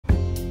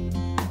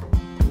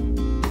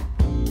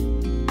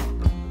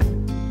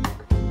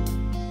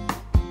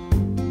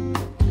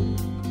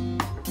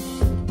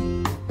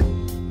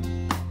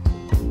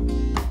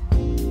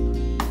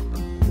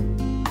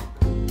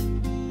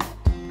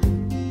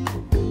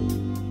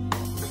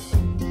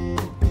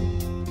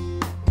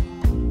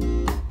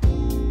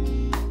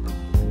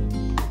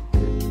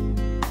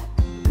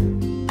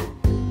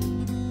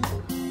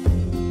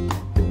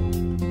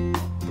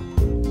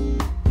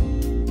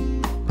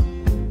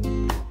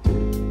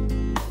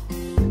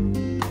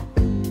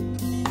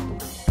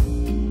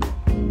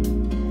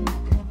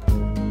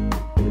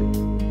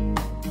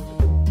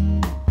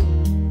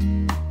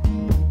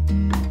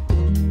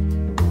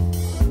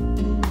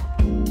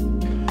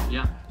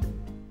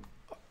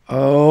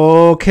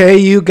Okay,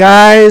 you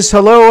guys,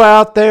 hello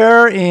out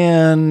there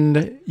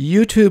in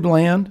YouTube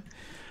land.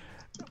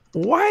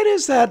 Why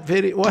does that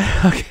video...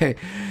 Okay,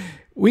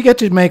 we get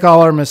to make all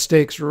our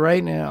mistakes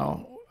right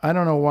now. I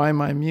don't know why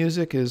my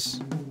music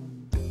is...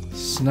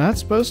 It's not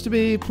supposed to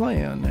be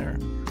playing there.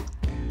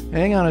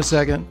 Hang on a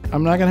second.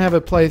 I'm not going to have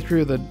it play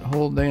through the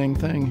whole dang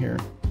thing here.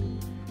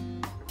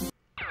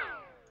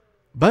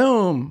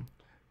 Boom!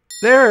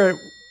 There...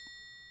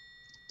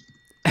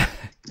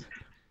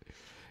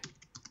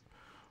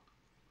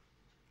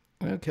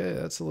 Okay,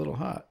 that's a little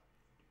hot.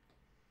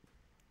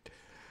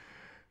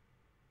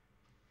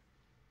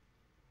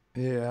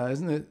 Yeah,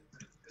 isn't it?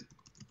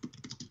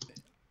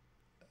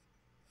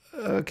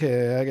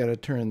 Okay, I gotta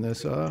turn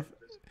this off.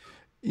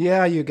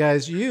 Yeah, you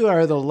guys, you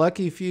are the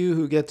lucky few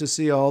who get to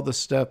see all the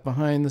stuff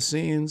behind the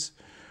scenes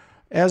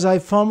as I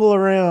fumble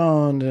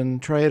around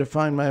and try to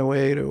find my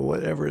way to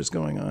whatever is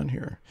going on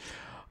here.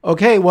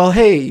 Okay, well,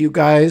 hey, you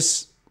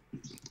guys.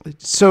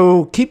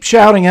 So keep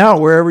shouting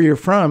out wherever you're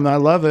from. I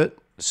love it.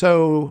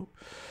 So...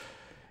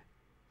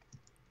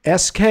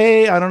 SK,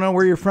 I don't know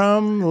where you're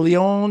from.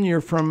 Leon,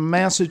 you're from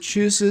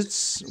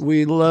Massachusetts.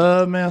 We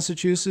love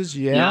Massachusetts.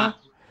 Yeah.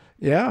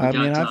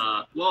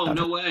 Whoa,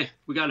 no way.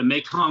 We got a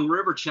Mekong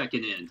River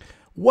checking in.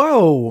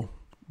 Whoa.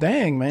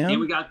 Dang, man. And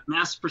we got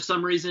for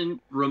some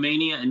reason,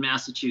 Romania and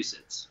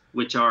Massachusetts,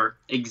 which are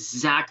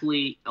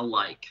exactly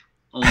alike.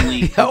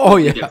 Only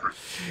different.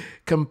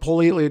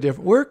 Completely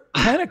different. We're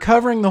kind of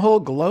covering the whole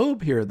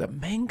globe here, the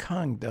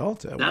Mekong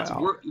Delta. That's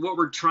what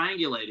we're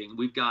triangulating.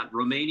 We've got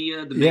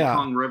Romania, the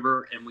Mekong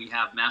River, and we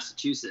have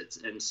Massachusetts,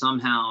 and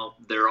somehow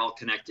they're all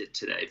connected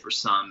today for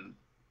some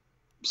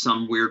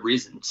weird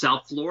reason.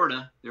 South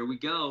Florida, there we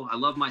go. I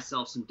love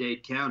myself some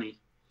Dade County.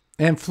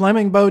 And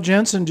Fleming Bo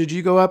Jensen, did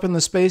you go up in the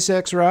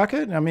SpaceX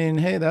rocket? I mean,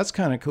 hey, that's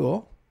kind of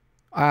cool.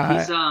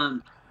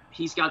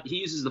 He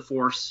uses the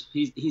Force.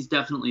 He's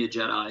definitely a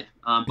Jedi.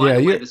 By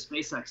the way, the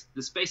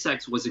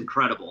SpaceX was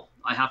incredible,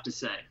 I have to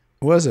say.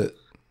 Was it?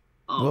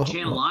 Oh,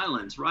 Channel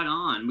Islands, right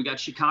on. We got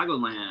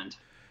Chicagoland.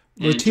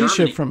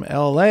 Letitia from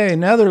LA,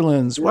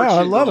 Netherlands. Portugal,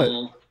 wow, I love it.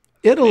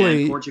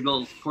 Italy.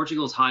 Man,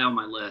 Portugal's high on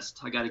my list.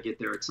 I got to get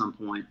there at some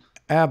point.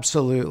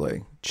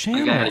 Absolutely.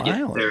 Channel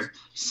Islands.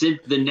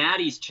 The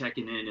Natty's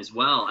checking in as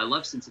well. I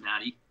love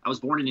Cincinnati. I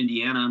was born in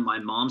Indiana. My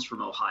mom's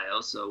from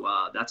Ohio,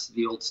 so that's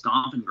the old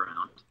stomping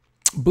ground.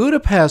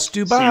 Budapest,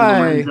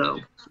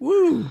 Dubai,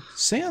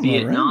 San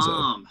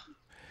Vietnam.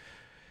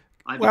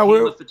 I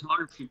became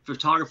a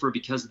photographer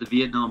because of the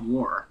Vietnam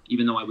War,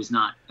 even though I was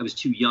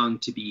too young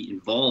to be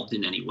involved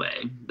in any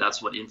way.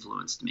 That's what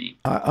influenced me.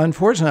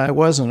 Unfortunately, I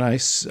wasn't.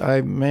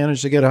 I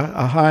managed to get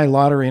a high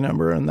lottery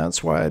number, and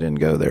that's why I didn't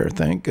go there.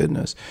 Thank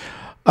goodness.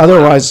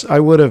 Otherwise, I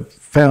would have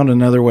found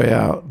another way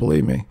out.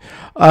 Believe me.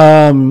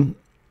 It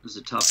was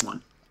a tough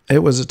one. It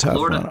was a tough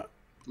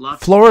one.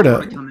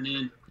 Florida coming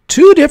in.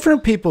 Two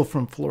different people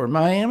from Florida,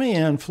 Miami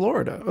and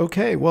Florida.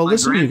 Okay, well,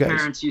 listen, you guys. My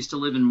grandparents used to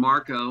live in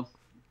Marco,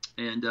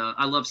 and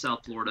I love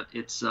South Florida.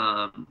 It's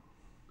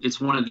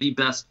one of the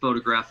best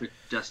photographic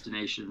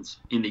destinations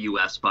in the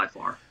U.S. by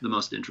far. The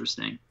most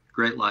interesting.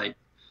 Great light.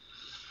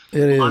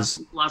 It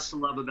is. Lots to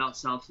love about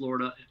South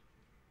Florida.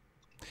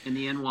 And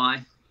the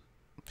NY.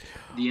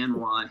 The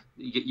NY.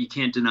 You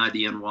can't deny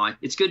the NY.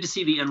 It's good to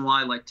see the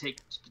NY like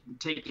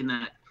taking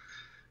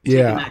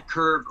that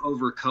curve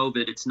over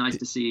COVID. It's nice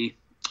to see.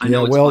 I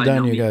know it's well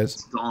done, you guys.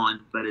 It's gone,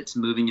 but it's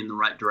moving in the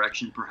right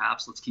direction,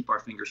 perhaps. Let's keep our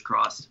fingers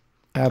crossed.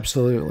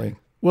 Absolutely.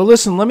 Well,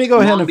 listen, let me go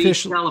ahead and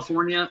officially... Long Beach,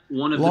 California,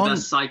 one of the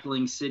best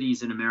cycling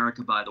cities in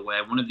America, by the way.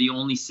 One of the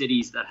only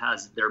cities that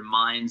has their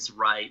minds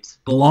right.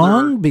 Boulder,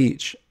 Long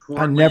Beach.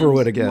 Portland, I never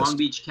would have guessed. Long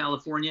Beach,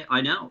 California. I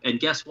know. And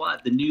guess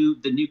what? The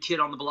new kid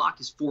on the block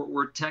is Fort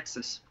Worth,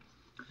 Texas.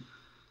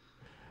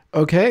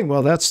 Okay,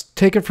 well,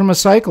 take it from a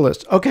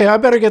cyclist. Okay, I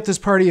better get this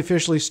party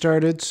officially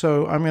started,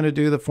 so I'm going to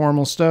do the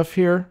formal stuff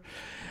here.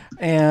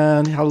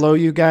 And hello,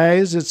 you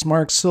guys. It's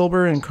Marc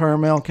Silber in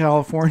Carmel,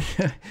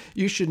 California.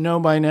 You should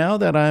know by now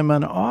that I'm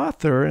an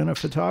author and a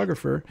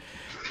photographer.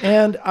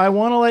 And I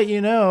want to let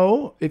you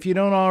know, if you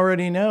don't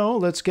already know,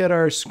 let's get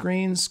our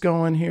screens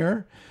going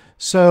here.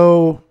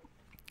 So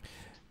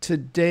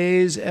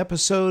today's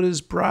episode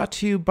is brought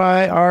to you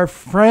by our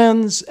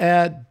friends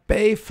at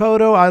Bay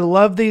Photo. I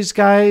love these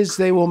guys.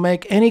 They will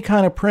make any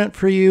kind of print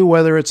for you,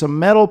 whether it's a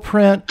metal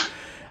print,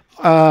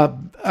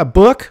 a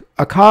book,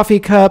 a coffee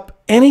cup,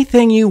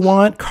 anything you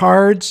want,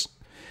 cards.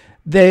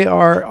 They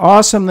are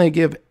awesome. They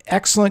give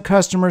excellent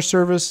customer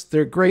service.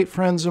 They're great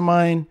friends of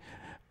mine,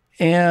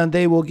 and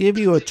they will give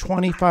you a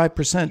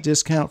 25%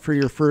 discount for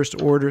your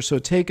first order. So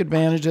take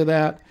advantage of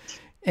that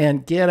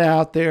and get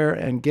out there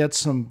and get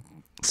some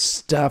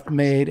stuff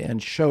made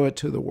and show it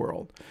to the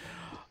world.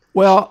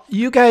 Well,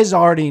 you guys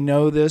already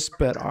know this,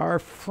 but our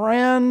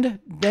friend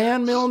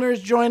Dan Milnor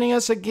is joining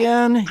us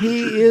again.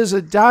 He is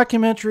a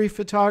documentary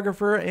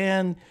photographer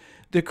and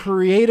the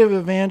creative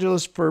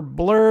evangelist for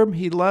Blurb.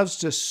 He loves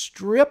to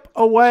strip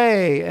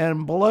away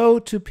and blow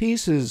to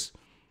pieces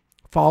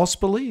false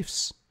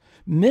beliefs,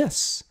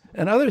 myths,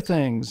 and other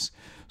things.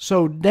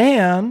 So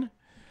Dan,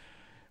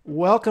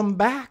 welcome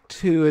back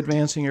to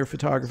Advancing Your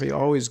Photography.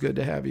 Always good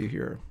to have you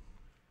here.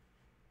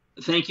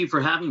 Thank you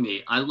for having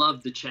me. I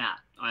love the chat.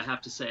 I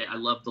have to say, I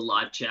love the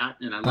live chat,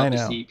 and I love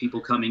to see people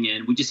coming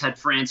in. We just had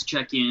France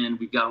check in.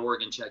 We've got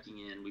Oregon checking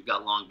in. We've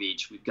got Long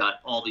Beach. We've got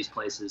all these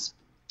places.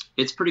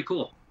 It's pretty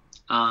cool.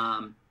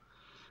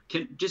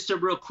 Just a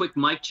real quick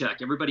mic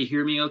check. Everybody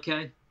hear me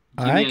okay?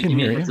 Give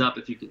me a heads up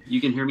if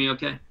you can hear me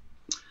okay?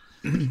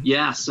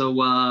 Yeah,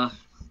 so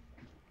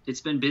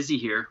it's been busy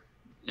here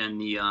in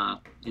the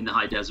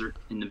high desert,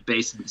 in the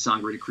base of the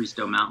Sangre de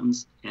Cristo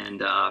Mountains,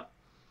 and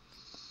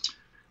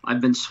I've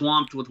been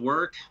swamped with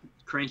work,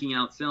 cranking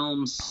out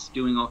films,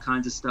 doing all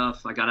kinds of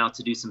stuff. I got out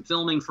to do some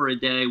filming for a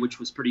day, which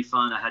was pretty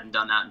fun. I hadn't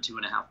done that in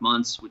 2.5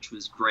 months, which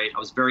was great. I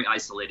was very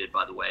isolated,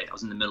 by the way. I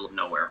was in the middle of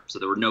nowhere, so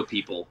there were no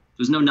people. There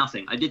was no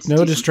nothing. I did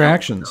no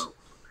distractions. Filming,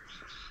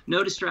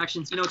 no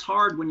distractions. You know, it's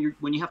hard when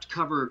you have to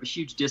cover a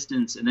huge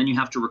distance, and then you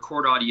have to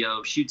record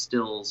audio, shoot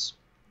stills,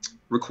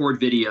 record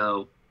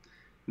video,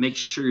 make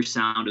sure your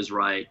sound is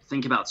right,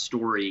 think about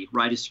story,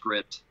 write a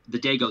script. The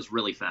day goes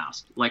really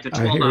fast. Like a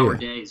 12-hour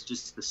day is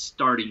just the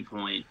starting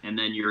point, and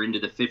then you're into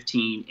the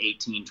 15,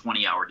 18,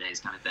 20-hour days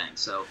kind of thing.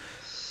 So,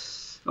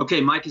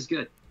 okay, Mike is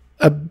good.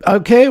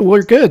 Okay,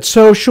 we're good.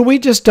 So should we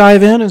just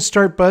dive in and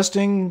start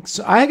busting?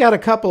 So I got a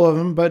couple of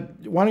them, but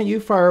why don't you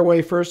fire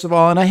away first of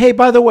all? And hey,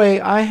 by the way,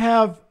 I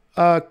have,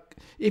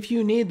 if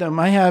you need them,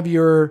 I have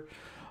your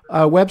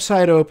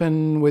website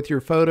open with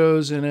your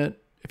photos in it.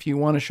 If you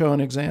want to show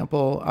an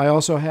example, I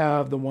also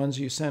have the ones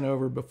you sent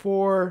over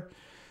before.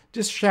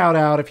 Just shout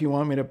out if you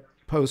want me to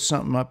post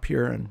something up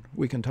here and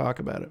we can talk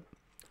about it.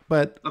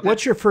 But okay.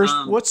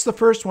 What's the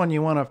first one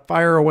you want to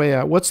fire away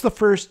at? What's the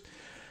first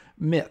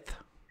myth?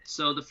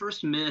 So the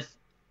first myth,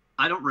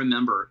 I don't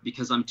remember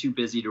because I'm too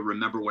busy to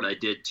remember what I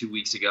did 2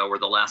 weeks ago or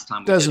the last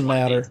time. Doesn't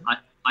matter.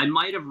 I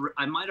might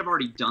have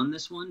already done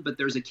this one, but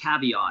there's a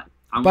caveat.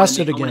 Bust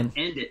it again. I want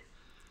to end it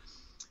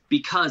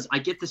because I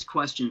get this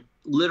question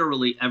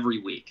literally every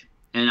week,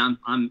 and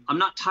I'm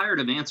not tired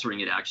of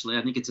answering it. Actually,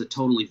 I think it's a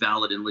totally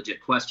valid and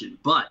legit question.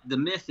 But the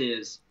myth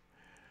is,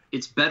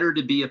 it's better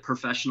to be a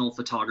professional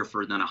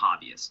photographer than a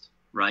hobbyist,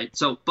 right?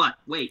 So, but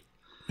wait,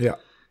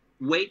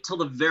 wait till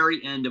the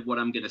very end of what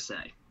I'm going to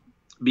say,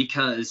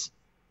 because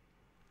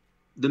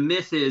the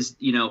myth is,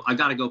 you know, I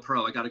got to go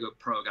pro, I got to go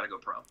pro, I got to go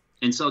pro.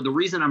 And so the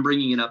reason I'm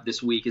bringing it up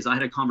this week is I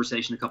had a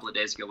conversation a couple of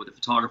days ago with a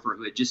photographer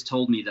who had just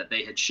told me that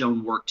they had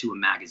shown work to a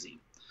magazine.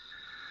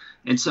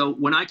 And so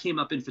when I came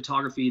up in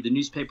photography, the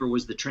newspaper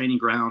was the training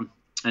ground,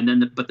 and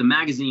then but the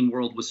magazine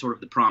world was sort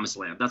of the promised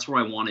land. That's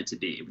where I wanted to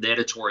be, the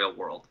editorial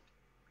world.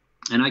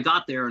 And I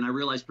got there and I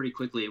realized pretty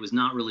quickly it was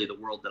not really the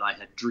world that I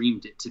had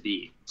dreamed it to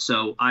be.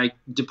 So I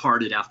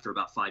departed after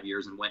about 5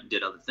 years and went and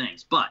did other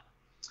things. But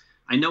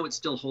I know it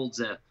still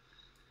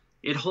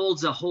it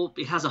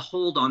has a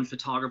hold on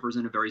photographers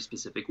in a very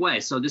specific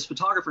way. So this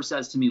photographer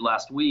says to me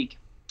last week,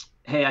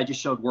 hey, I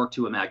just showed work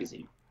to a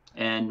magazine,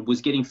 and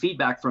was getting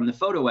feedback from the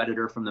photo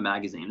editor from the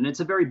magazine. And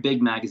it's a very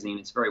big magazine.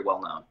 It's very well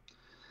known.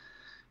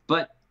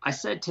 But I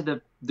said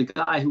to the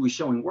guy who was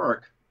showing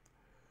work,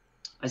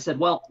 I said,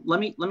 well, let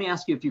me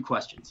ask you a few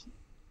questions.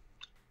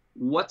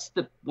 What's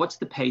the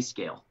pay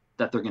scale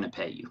that they're going to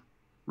pay you,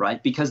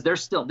 right? Because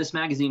this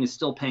magazine is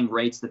still paying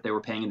rates that they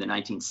were paying in the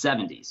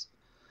 1970s.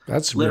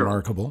 That's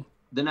remarkable.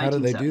 How do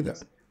they do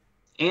that?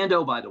 And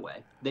oh, by the way,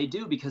 they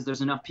do because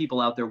there's enough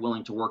people out there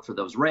willing to work for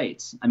those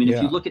rates. I mean,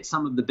 if you look at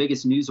some of the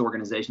biggest news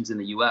organizations in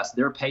the U.S.,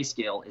 their pay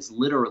scale is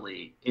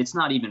literally, it's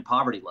not even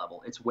poverty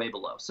level. It's way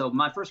below. So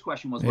my first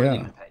question was, what are they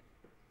going to pay?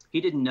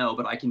 He didn't know,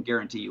 but I can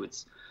guarantee you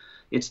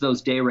it's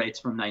those day rates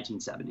from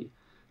 1970.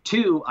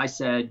 2, I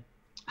said,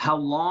 how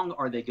long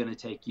are they going to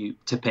take you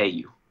to pay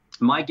you?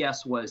 My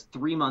guess was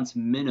 3 months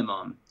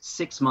minimum,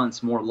 6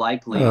 months more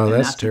likely. Oh,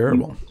 that's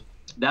terrible.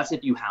 That's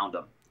if you hound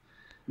them.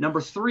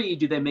 Number 3,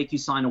 do they make you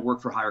sign a work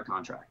for hire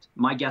contract?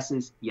 My guess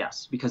is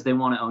yes, because they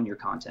want to own your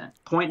content.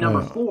 Point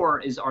number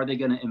 4 is, are they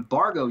going to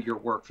embargo your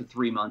work for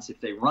 3 months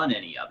if they run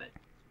any of it?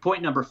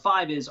 Point number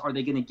 5 is, are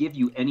they going to give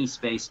you any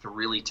space to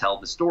really tell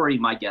the story?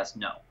 My guess,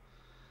 no.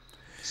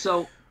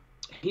 So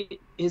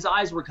his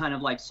eyes were kind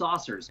of like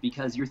saucers,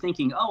 because you're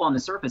thinking, oh, on the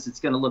surface, it's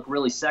going to look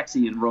really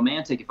sexy and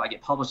romantic if I get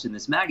published in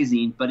this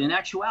magazine. But in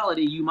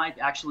actuality, you might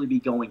actually be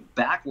going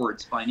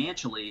backwards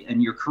financially,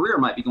 and your career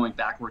might be going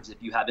backwards if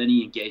you have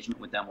any engagement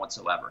with them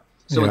whatsoever.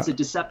 So it's a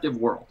deceptive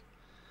world.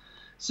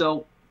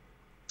 So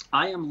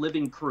I am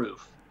living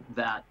proof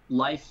that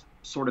life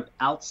sort of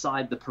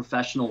outside the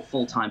professional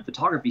full-time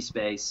photography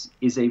space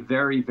is a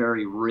very,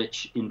 very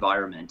rich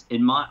environment.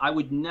 I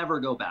would never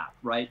go back,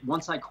 right?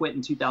 Once I quit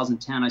in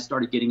 2010, I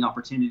started getting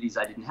opportunities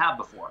I didn't have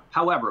before.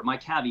 However, my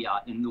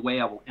caveat, and the way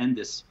I will end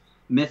this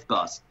myth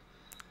bust,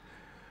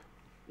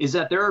 is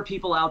that there are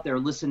people out there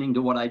listening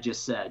to what I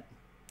just said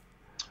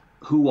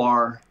who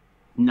are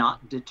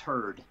not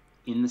deterred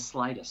in the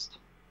slightest.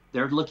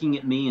 They're looking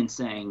at me and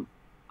saying,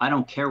 I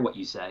don't care what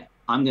you say.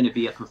 I'm going to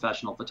be a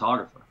professional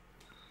photographer.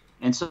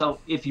 And so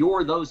if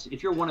you're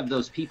one of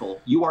those people,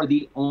 you are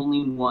the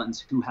only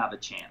ones who have a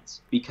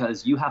chance,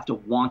 because you have to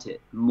want it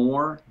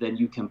more than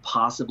you can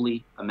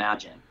possibly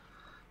imagine.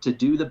 to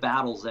do the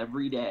battles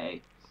every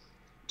day.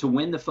 To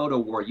win the photo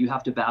war, you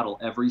have to battle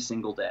every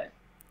single day.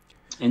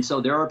 And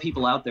so there are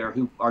people out there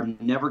who are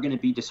never going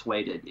to be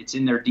dissuaded. It's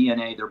in their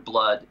DNA, their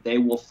blood. They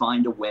will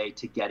find a way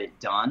to get it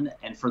done.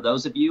 And for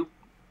those of you,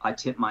 I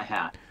tip my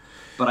hat.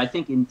 But I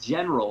think in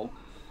general,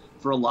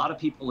 for a lot of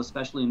people,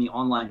 especially in the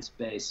online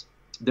space,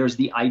 there's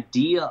the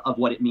idea of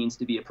what it means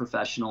to be a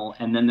professional,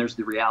 and then there's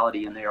the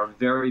reality, and they are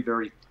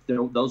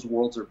those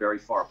worlds are very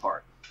far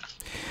apart.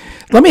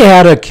 Let me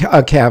add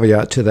a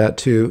caveat to that,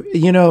 too.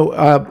 You know,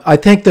 I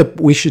think that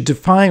we should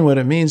define what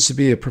it means to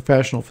be a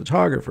professional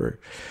photographer.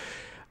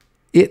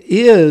 It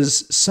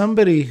is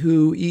somebody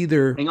who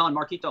either... Hang on,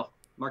 Marquito.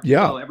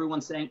 Yeah.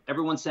 Everyone's saying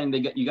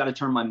you got to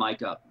turn my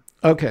mic up.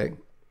 Okay.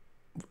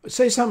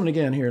 Say something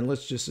again here, and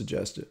let's just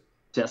adjust it.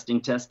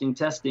 Testing.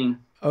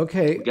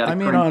 Okay. We got to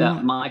crank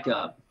that mic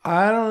up.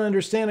 I don't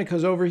understand it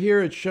because over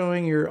here it's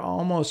showing you're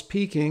almost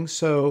peaking.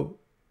 So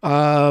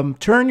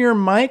turn your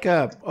mic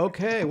up.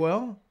 Okay.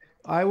 Well,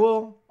 I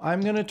will.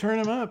 I'm going to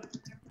turn them up.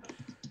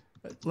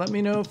 Let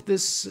me know if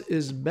this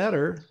is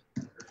better.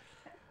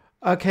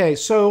 Okay.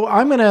 So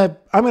I'm going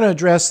to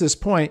address this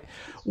point.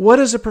 What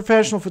is a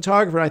professional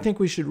photographer? I think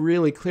we should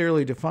really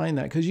clearly define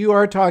that, because you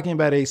are talking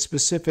about a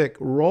specific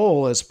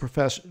role as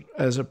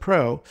a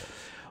pro.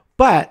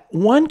 But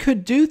one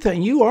could do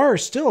things. You are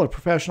still a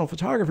professional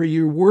photographer.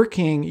 You're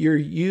working, you're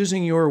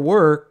using your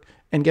work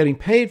and getting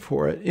paid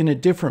for it in a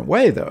different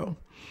way, though.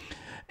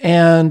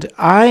 And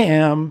I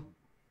am,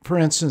 for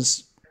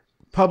instance,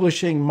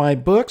 publishing my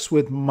books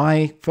with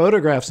my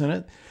photographs in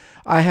it.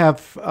 I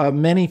have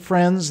many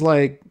friends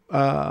like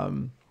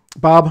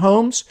Bob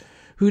Holmes,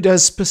 who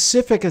does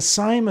specific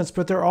assignments,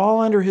 but they're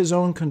all under his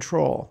own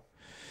control.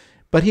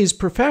 But he's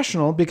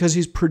professional because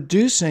he's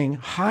producing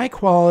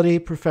high-quality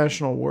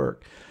professional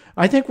work.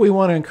 I think we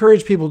want to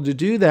encourage people to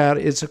do that.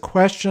 It's a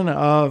question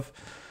of,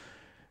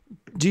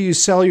 do you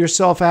sell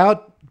yourself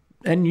out?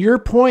 And your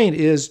point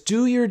is,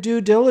 do your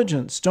due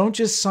diligence. Don't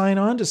just sign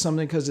on to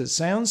something because it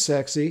sounds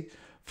sexy.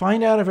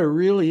 Find out if it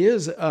really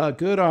is a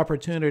good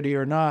opportunity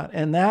or not.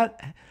 And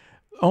that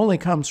only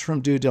comes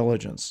from due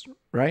diligence,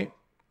 right?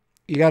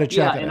 You got to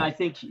check it out. And I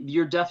think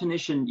your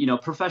definition,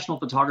 professional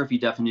photography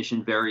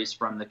definition varies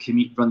from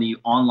the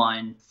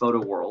online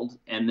photo world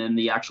and then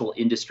the actual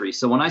industry.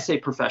 So when I say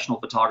professional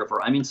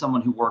photographer, I mean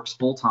someone who works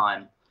full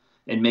time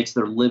and makes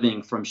their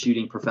living from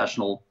shooting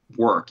professional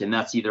work. And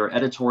that's either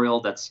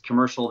editorial, that's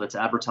commercial, that's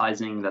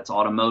advertising, that's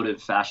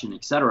automotive, fashion,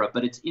 etc.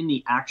 But it's in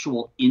the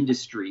actual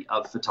industry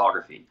of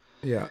photography.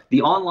 Yeah.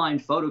 The online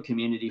photo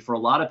community, for a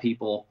lot of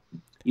people,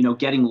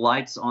 getting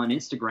likes on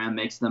Instagram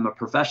makes them a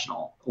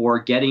professional, or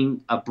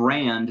getting a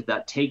brand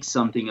that takes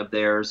something of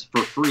theirs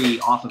for free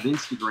off of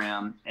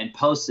Instagram and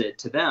posts it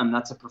to them,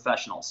 that's a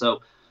professional.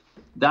 So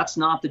that's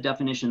not the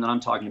definition that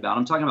I'm talking about.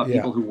 I'm talking about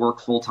people who work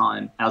full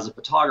time as a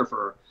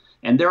photographer.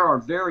 And there are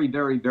very,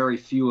 very, very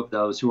few of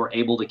those who are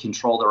able to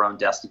control their own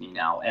destiny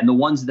now. And the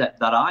ones that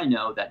I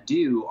know that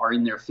do are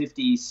in their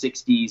 50s,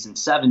 60s, and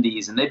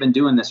 70s, and they've been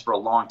doing this for a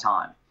long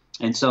time.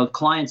 And so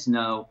clients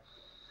know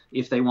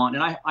if they want.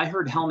 And I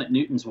heard Helmut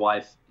Newton's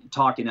wife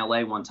talk in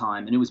LA one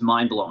time, and it was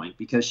mind blowing,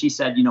 because she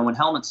said, when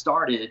Helmut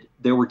started,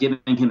 they were giving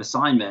him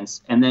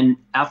assignments. And then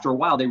after a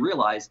while, they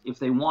realized if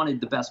they wanted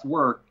the best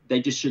work,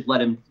 they just should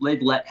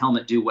let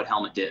Helmut do what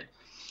Helmut did.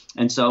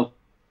 And so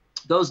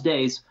those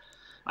days,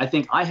 I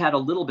think I had a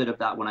little bit of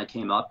that when I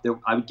came up.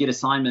 I would get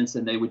assignments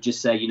and they would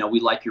just say,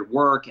 we like your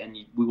work and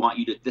we want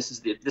you to, this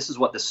is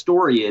what the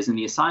story is and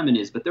the assignment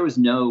is, but there was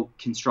no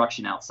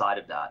construction outside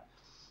of that.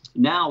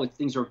 Now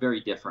things are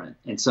very different.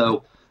 And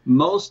so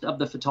most of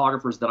the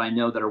photographers that I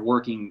know that are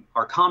working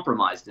are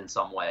compromised in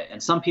some way.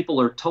 And some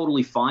people are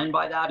totally fine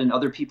by that. And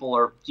other people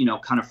are,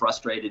 kind of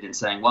frustrated and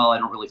saying, well, I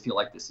don't really feel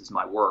like this is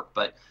my work.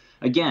 But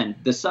again,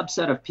 the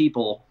subset of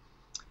people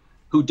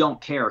who don't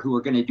care, who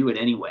are going to do it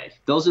anyway,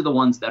 those are the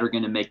ones that are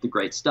going to make the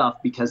great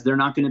stuff, because they're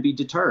not going to be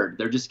deterred.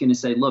 They're just going to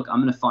say, look,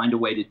 I'm going to find a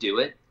way to do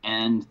it.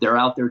 And they're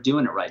out there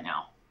doing it right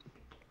now.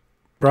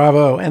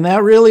 Bravo. And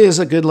that really is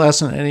a good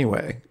lesson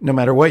anyway, no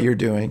matter what you're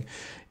doing.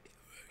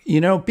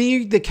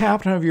 Be the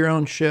captain of your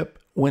own ship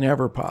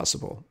whenever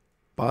possible.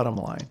 Bottom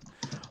line.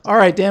 All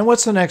right, Dan,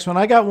 what's the next one?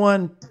 I got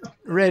one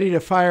ready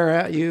to fire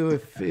at you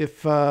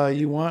if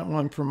you want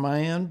one from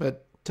my end,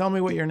 but tell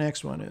me what your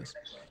next one is.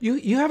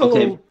 You have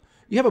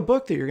you have a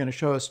book that you're going to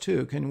show us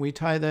too. Can we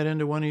tie that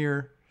into one of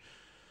your,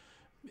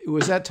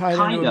 was that tied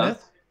into a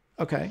myth?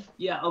 Okay.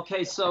 Yeah.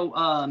 Okay. So,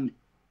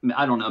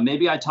 I don't know,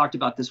 maybe I talked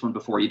about this one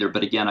before either,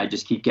 but again, I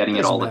just keep getting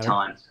it all the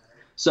time.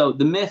 So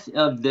the myth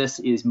of this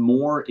is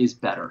more is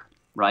better,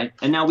 right?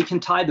 And now we can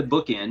tie the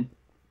book in,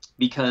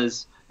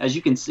 because as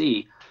you can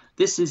see,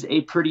 this is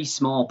a pretty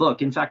small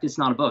book. In fact, it's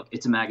not a book,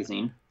 it's a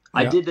magazine.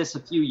 Yeah. I did this a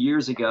few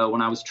years ago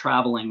when I was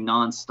traveling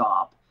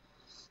nonstop.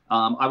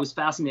 I was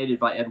fascinated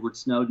by Edward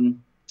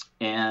Snowden,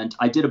 and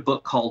I did a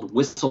book called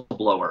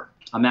Whistleblower,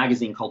 a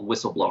magazine called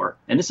Whistleblower.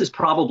 And this is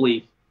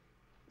probably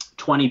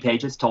 20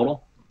 pages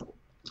total.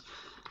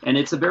 And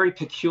it's a very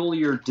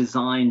peculiar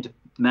designed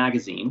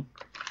magazine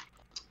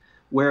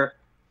where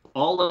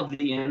all of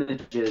the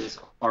images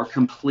are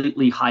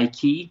completely high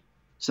key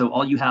So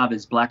all you have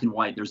is black and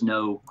white. There's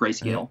no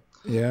grayscale.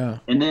 Yeah.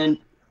 And then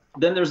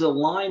there's a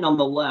line on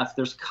the left.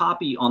 There's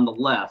copy on the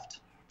left.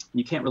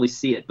 You can't really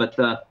see it, but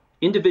the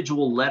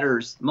individual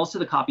letters, most of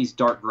the copy's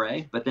dark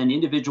gray, but then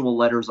individual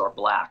letters are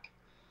black.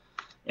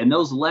 And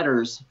those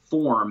letters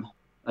form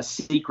a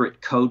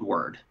secret code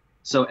word.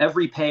 So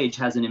every page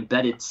has an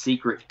embedded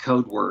secret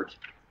code word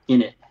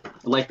in it.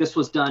 Like this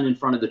was done in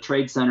front of the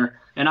Trade Center.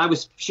 And I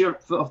was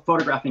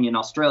photographing in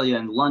Australia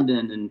and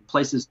London and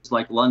places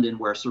like London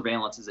where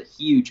surveillance is a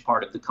huge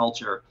part of the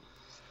culture.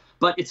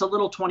 But it's a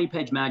little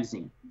 20-page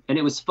magazine. And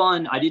it was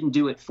fun. I didn't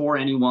do it for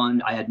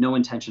anyone. I had no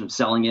intention of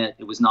selling it.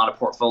 It was not a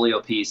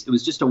portfolio piece. It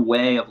was just a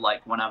way of,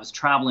 like, when I was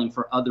traveling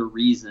for other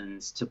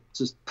reasons, to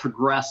just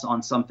progress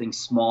on something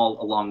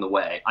small along the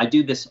way. I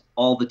do this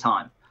all the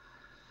time.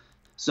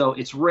 So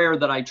it's rare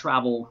that I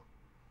travel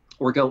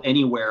or go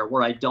anywhere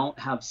where I don't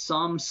have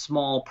some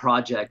small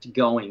project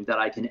going that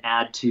I can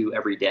add to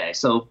every day.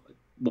 So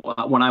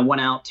when I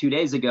went out 2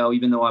 days ago,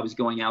 even though I was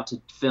going out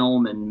to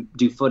film and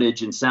do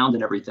footage and sound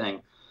and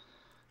everything,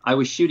 I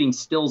was shooting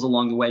stills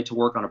along the way to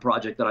work on a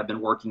project that I've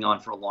been working on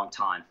for a long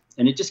time.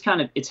 And it just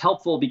it's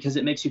helpful because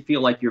it makes you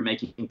feel like you're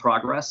making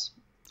progress,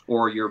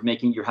 or you're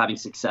having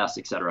success,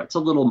 et cetera. It's a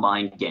little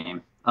mind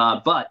game.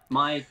 But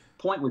my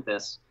point with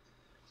this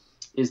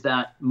is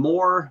that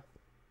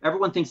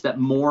everyone thinks that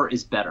more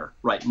is better,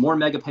 right? More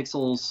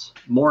megapixels,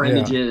 more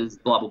images,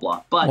 blah, blah,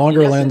 blah. But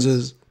longer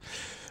lenses.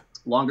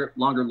 Longer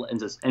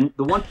lenses. And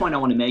the one point I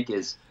want to make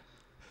is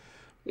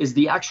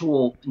the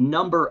actual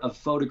number of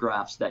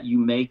photographs that you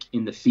make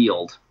in the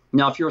field.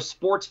 Now, if you're a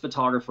sports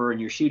photographer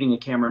and you're shooting a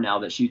camera now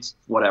that shoots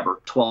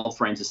 12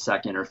 frames a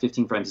second or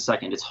 15 frames a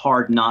second, it's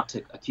hard not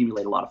to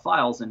accumulate a lot of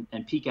files. And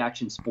peak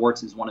action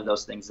sports is one of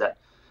those things that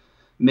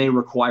may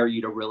require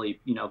you to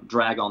really,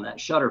 drag on that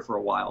shutter for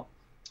a while.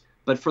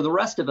 But for the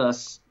rest of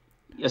us,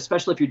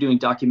 especially if you're doing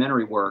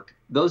documentary work,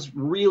 those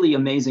really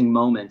amazing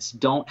moments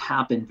don't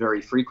happen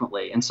very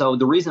frequently. And so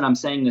the reason I'm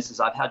saying this is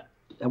I've had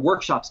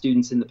workshop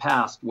students in the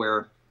past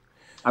where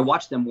I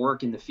watch them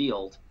work in the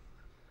field,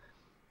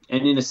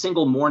 and in a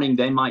single morning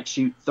they might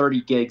shoot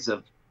 30 gigs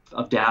of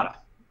data.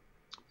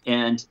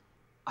 And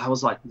I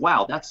was like,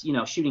 wow, that's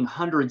shooting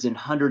hundreds and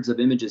hundreds of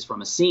images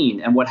from a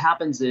scene. And what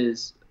happens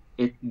is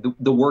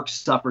the work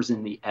suffers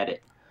in the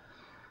edit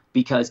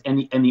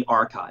and the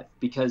archive,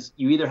 because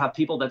you either have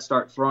people that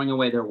start throwing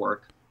away their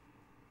work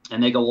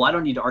and they go, well, I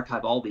don't need to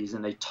archive all these,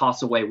 and they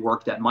toss away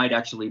work that might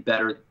actually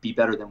be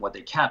better than what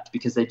they kept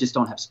because they just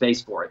don't have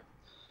space for it.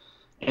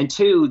 And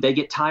two, they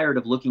get tired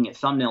of looking at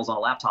thumbnails on a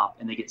laptop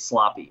and they get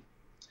sloppy.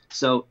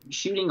 So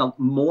shooting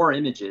more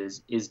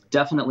images is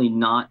definitely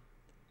not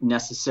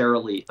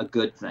necessarily a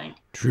good thing.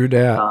 True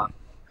that.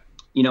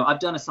 I've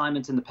done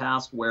assignments in the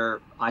past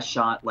where I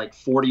shot like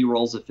 40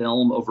 rolls of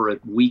film over a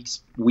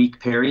week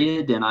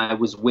period, and I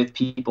was with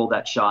people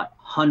that shot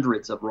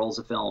hundreds of rolls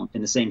of film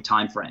in the same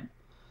time frame.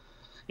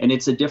 And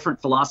it's a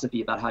different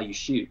philosophy about how you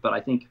shoot. But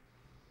I think,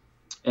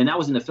 and that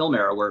was in the film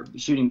era where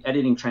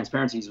editing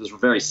transparencies was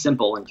very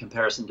simple in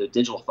comparison to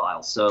digital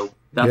files. So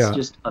that's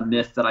just a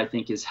myth that I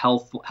think is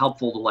helpful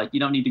to, you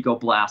don't need to go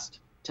blast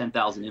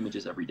 10,000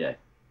 images every day.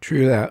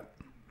 True that.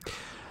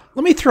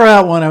 Let me throw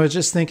out one. I was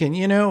just thinking,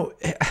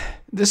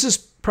 this is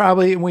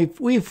probably, and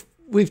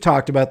we've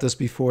talked about this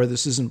before.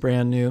 This isn't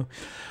brand new.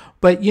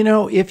 But,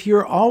 if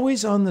you're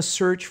always on the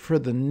search for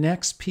the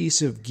next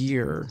piece of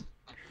gear,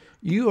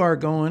 you are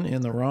going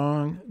in the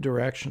wrong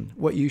direction.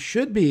 What you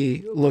should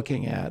be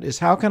looking at is,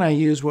 how can I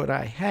use what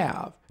I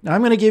have? Now, I'm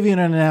going to give you an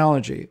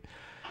analogy.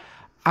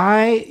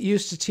 I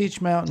used to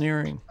teach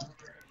mountaineering.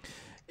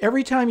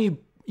 Every time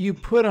you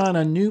put on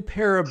a new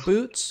pair of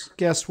boots,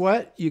 guess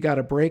what? You got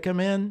to break them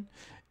in,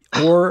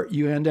 or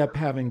you end up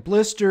having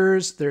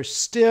blisters. They're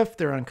stiff.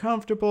 They're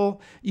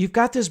uncomfortable. You've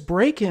got this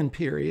break-in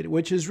period,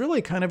 which is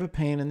really kind of a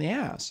pain in the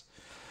ass.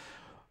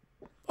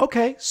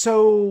 Okay,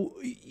 so,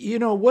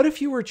 what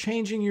if you were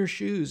changing your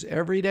shoes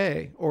every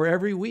day or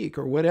every week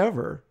or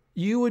whatever?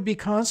 You would be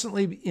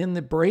constantly in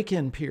the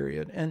break-in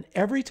period. And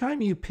every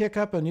time you pick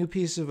up a new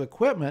piece of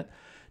equipment,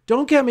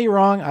 don't get me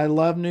wrong, I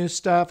love new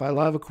stuff, I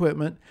love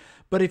equipment.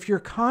 But if you're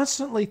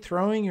constantly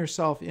throwing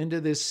yourself into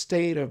this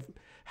state of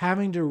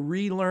having to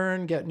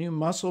relearn, get new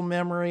muscle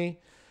memory,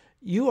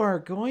 you are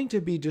going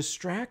to be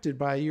distracted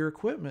by your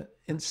equipment.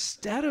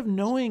 Instead of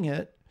knowing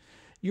it,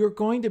 you're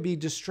going to be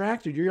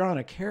distracted. You're on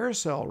a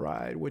carousel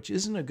ride, which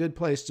isn't a good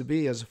place to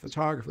be as a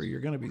photographer. You're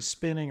going to be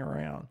spinning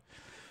around.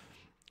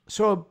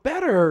 So a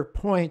better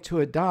point to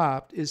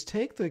adopt is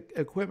take the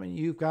equipment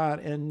you've got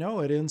and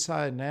know it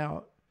inside and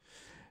out.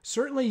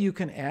 Certainly you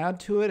can add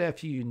to it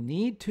if you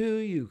need to.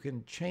 You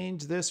can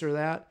change this or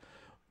that.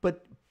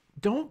 But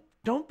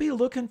don't be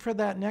looking for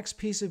that next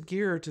piece of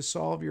gear to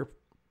solve your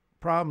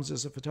problems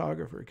as a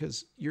photographer,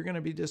 because you're going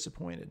to be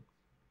disappointed.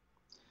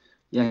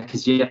 Yeah,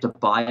 because you have to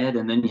buy it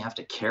and then you have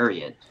to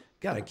carry it.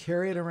 Got to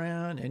carry it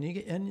around, and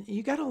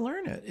you got to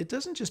learn it. It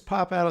doesn't just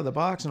pop out of the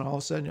box and all of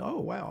a sudden, oh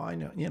wow, I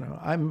know.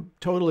 I'm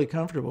totally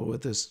comfortable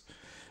with this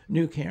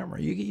new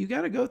camera. You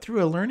got to go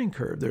through a learning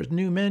curve. There's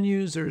new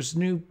menus, there's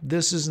new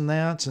thises and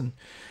that's, and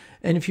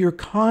And if you're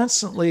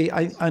constantly,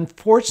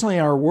 unfortunately,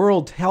 our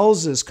world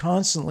tells us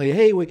constantly,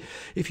 hey,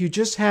 if you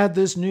just had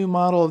this new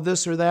model of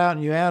this or that,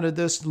 and you added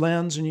this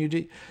lens, and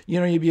you'd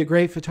be a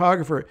great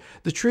photographer.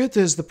 The truth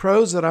is, the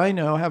pros that I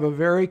know have a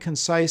very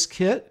concise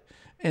kit,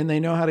 and they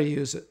know how to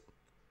use it.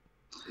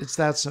 It's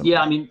that simple.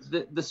 Yeah, I mean,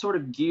 the sort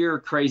of gear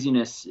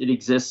craziness, it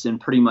exists in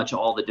pretty much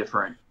all the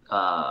different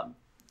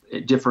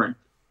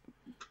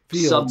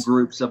fields.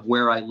 Subgroups of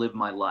where I live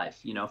my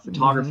life.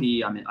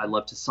 Photography, I mean, I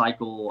love to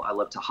cycle, I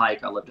love to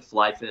hike, I love to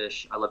fly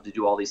fish, I love to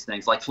do all these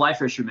things. Like fly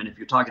fishermen, if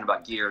you're talking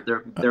about gear,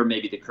 they're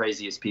maybe the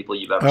craziest people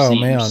you've ever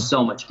seen. Man. There's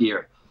so much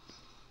gear.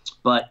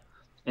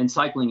 And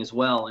cycling as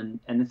well. And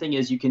the thing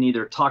is, you can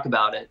either talk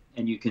about it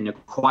and you can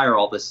acquire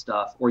all this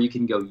stuff, or you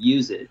can go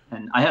use it.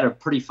 And I had a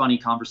pretty funny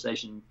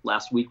conversation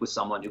last week with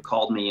someone who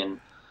called me, and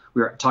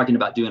we were talking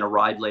about doing a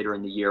ride later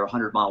in the year,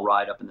 100-mile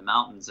ride up in the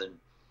mountains. And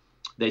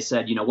they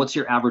said, what's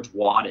your average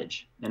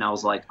wattage? And I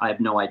was like, I have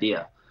no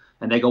idea.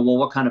 And they go, well,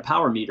 what kind of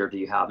power meter do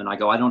you have? And I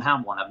go, I don't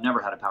have one. I've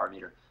never had a power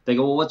meter. They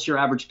go, well, what's your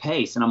average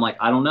pace? And I'm like,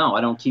 I don't know.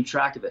 I don't keep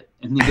track of it.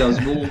 And he goes,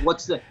 well,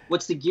 what's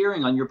the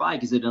gearing on your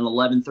bike? Is it an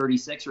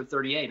 1136 or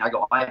 38? And I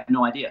go, I have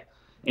no idea.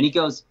 And he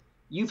goes,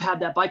 you've had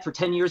that bike for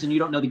 10 years and you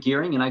don't know the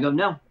gearing? And I go,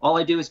 no, all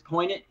I do is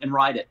point it and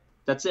ride it.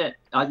 That's it.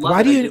 I love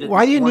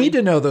why do you need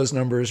to know those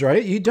numbers,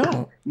 right? You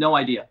don't. No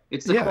idea.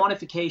 It's the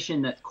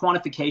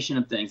quantification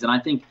of things. And I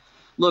think,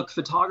 look,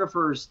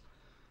 photographers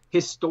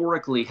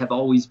historically have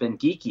always been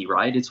geeky,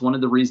 right? It's one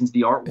of the reasons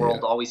the art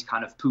world always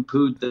kind of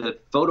poo-pooed the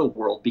photo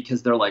world,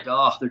 because they're like,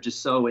 oh, they're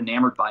just so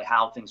enamored by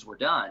how things were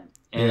done.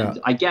 And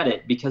I get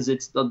it, because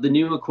it's the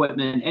new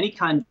equipment.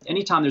 Anytime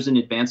there's an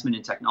advancement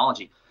in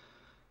technology,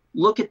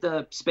 look at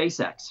the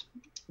SpaceX.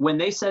 When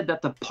they said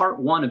that the part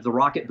 1 of the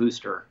rocket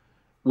booster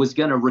was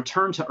going to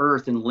return to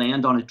Earth and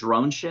land on a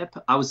drone ship,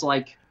 I was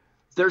like,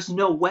 there's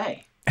no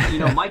way.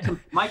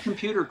 My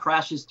computer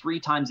crashes 3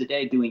 times a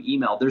day doing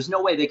email. There's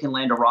no way they can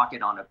land a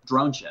rocket on a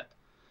drone ship.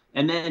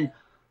 And then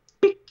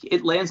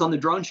it lands on the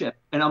drone ship.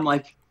 And I'm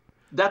like,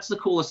 that's the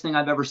coolest thing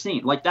I've ever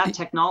seen. Like, that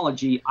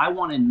technology, I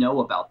want to know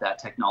about that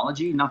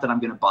technology. Not that I'm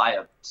going to buy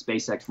a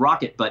SpaceX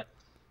rocket, but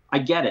I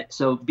get it.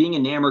 So being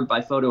enamored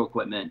by photo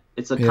equipment,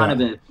 it's a kind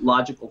of a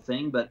logical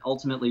thing, but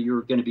ultimately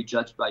you're going to be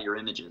judged by your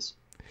images.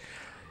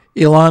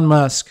 Elon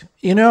Musk.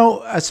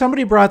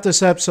 Somebody brought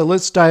this up, so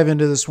let's dive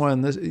into this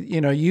one.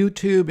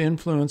 YouTube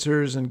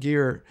influencers and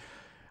gear.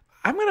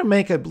 I'm going to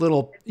make a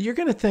little, you're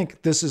going to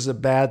think this is a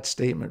bad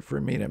statement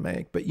for me to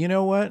make, but you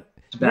know what?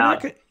 It's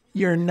bad.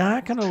 You're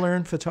not going to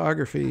learn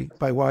photography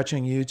by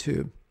watching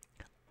YouTube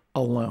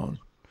alone.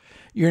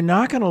 You're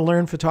not going to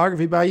learn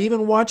photography by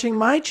even watching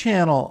my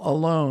channel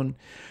alone.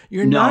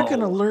 You're not going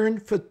to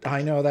learn,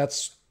 I know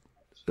that's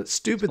a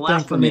stupid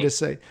thing for me to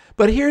say,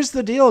 but here's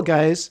the deal,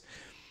 guys.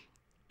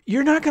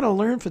 You're not going to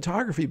learn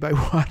photography by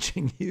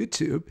watching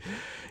YouTube.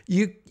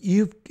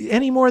 You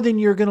any more than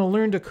you're going to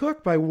learn to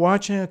cook by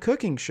watching a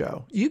cooking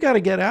show. You got to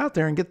get out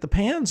there and get the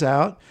pans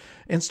out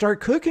and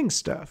start cooking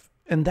stuff.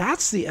 And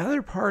that's the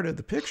other part of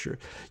the picture.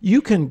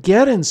 You can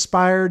get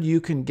inspired. You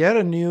can get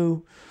a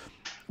new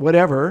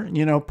whatever,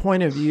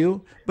 point of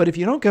view. But if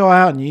you don't go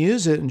out and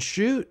use it and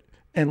shoot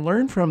and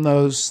learn from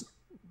those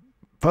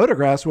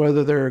photographs,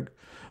 whether they're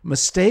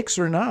mistakes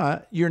or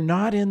not, you're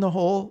not in the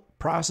whole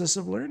process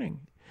of learning.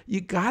 You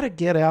got to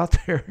get out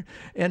there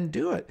and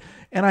do it.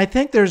 And I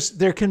think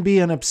there can be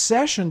an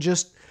obsession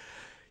just,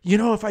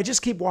 if I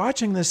just keep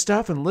watching this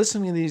stuff and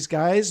listening to these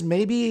guys,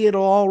 maybe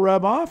it'll all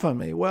rub off on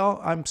me.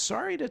 Well, I'm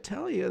sorry to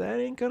tell you that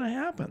ain't going to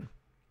happen.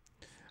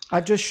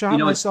 I've just shot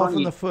myself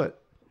in the foot.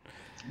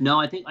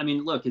 No,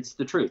 look, it's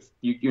the truth.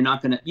 You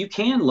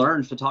can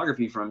learn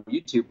photography from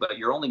YouTube, but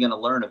you're only going to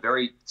learn a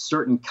very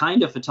certain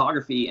kind of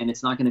photography, and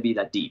it's not going to be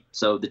that deep.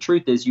 So the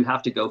truth is, you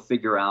have to go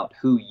figure out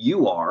who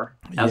you are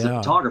as a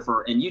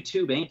photographer, and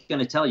YouTube ain't going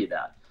to tell you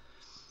that.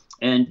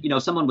 And,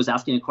 someone was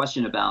asking a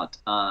question about,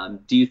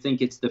 do you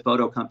think it's the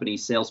photo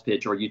company's sales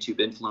pitch or YouTube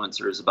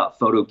influencers about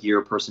photo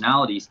gear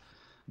personalities?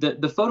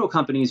 The photo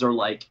companies are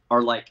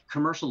like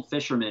commercial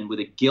fishermen with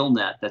a gill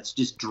net that's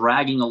just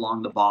dragging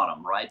along the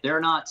bottom, right?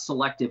 They're not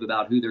selective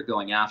about who they're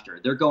going after.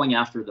 They're going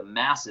after the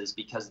masses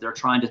because they're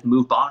trying to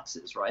move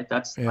boxes, right?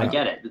 I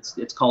get it.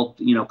 It's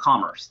called,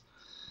 commerce.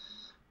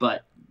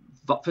 But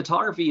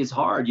photography is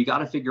hard. You got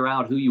to figure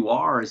out who you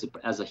are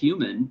as a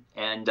human,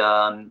 and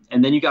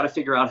then you got to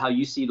figure out how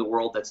you see the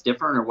world that's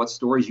different, or what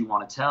stories you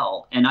want to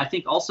tell. And I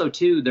think also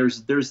too,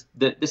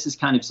 this is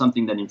kind of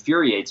something that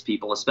infuriates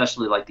people,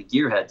 especially like the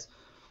gearheads.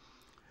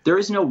 There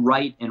is no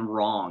right and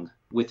wrong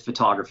with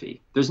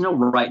photography. There's no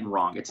right and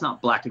wrong. It's not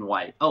black and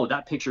white. Oh,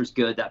 that picture's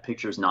good. That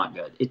picture's not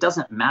good. It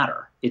doesn't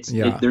matter.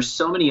 There's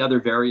so many other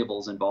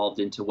variables involved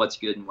into what's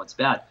good and what's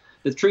bad.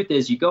 The truth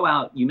is, you go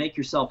out, you make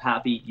yourself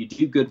happy, you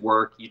do good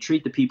work, you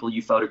treat the people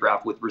you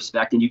photograph with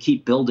respect, and you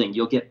keep building.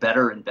 You'll get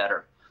better and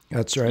better.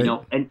 That's right.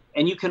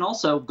 And you can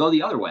also go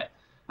the other way.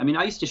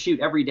 I used to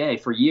shoot every day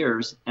for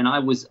years, and I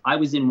was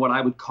in what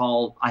I would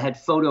call, I had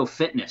photo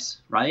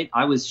fitness, right?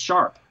 I was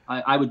sharp.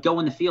 I would go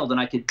in the field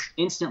and I could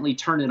instantly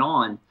turn it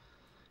on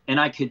and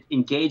I could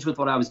engage with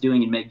what I was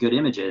doing and make good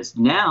images.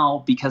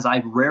 Now, because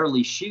I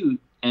rarely shoot,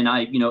 and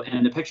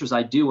and the pictures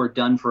I do are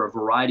done for a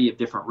variety of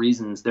different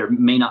reasons, there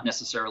may not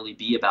necessarily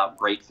be about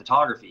great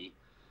photography.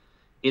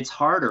 It's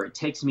harder. It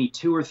takes me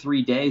 2 or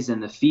 3 days in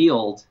the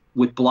field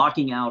with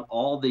blocking out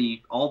all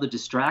the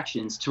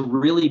distractions to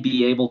really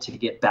be able to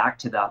get back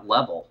to that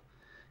level.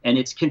 And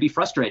it can be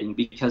frustrating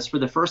because for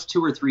the first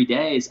 2 or 3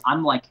 days,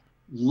 I'm like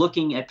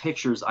looking at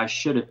pictures I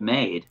should have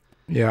made.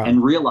 Yeah.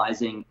 And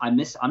realizing I'm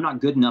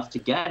not good enough to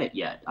get it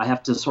yet. I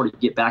have to sort of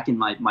get back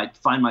in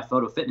find my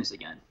photo fitness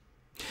again.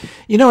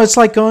 You know, it's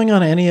like going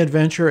on any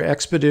adventure,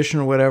 expedition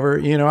or whatever.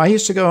 You know, I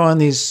used to go on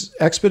these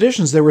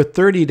expeditions that were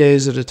 30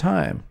 days at a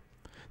time.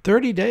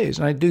 30 days.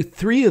 And I'd do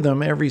 3 of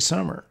them every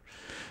summer.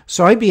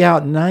 So I'd be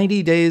out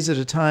 90 days at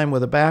a time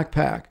with a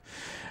backpack.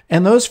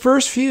 And those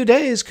first few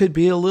days could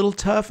be a little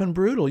tough and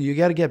brutal. You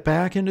got to get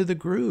back into the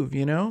groove,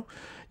 you know?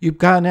 You've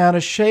gotten out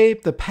of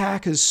shape. The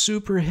pack is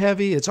super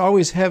heavy. It's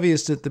always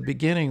heaviest at the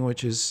beginning,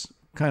 which is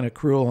kind of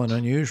cruel and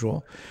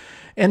unusual.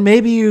 And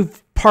maybe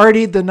you've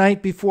partied the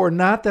night before.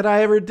 Not that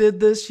I ever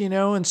did this, you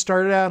know, and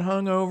started out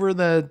hungover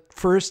the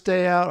first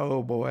day out.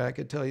 Oh, boy, I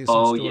could tell you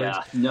some stories. Oh,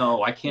 yeah.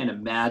 No, I can't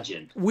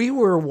imagine. We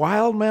were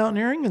wild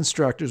mountaineering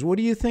instructors. What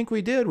do you think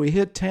we did? We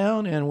hit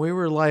town and we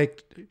were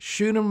like,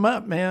 shoot 'em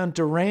up, man.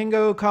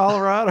 Durango,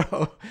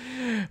 Colorado.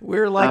 We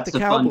were like the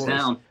Cowboys. Fun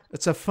town.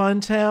 It's a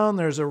fun town.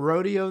 There's a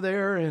rodeo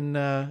there in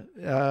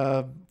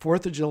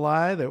 4th of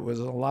July that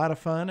was a lot of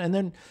fun. And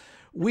then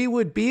we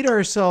would beat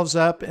ourselves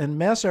up and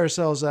mess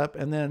ourselves up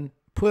and then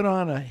put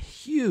on a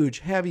huge,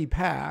 heavy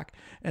pack.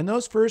 And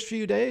those first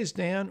few days,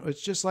 Dan,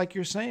 it's just like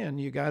you're saying,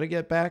 you got to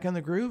get back in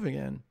the groove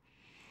again.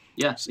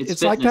 Yeah,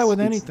 it's like that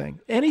with anything.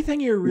 Anything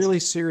you're really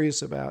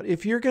serious about.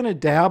 If you're going to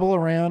dabble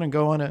around and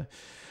go on a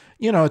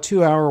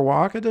 2-hour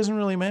walk, it doesn't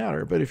really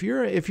matter. But if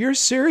you're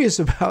serious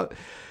about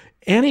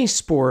any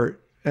sport,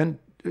 and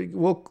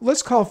well,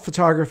 let's call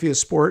photography a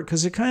sport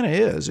because it kind of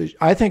is.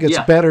 I think it's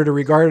better to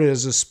regard it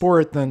as a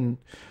sport than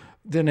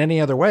any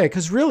other way,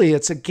 because really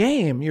it's a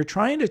game. You're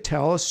trying to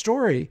tell a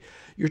story.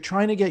 You're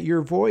trying to get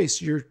your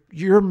voice,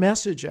 your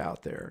message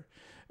out there,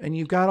 and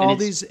you've got all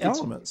these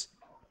elements.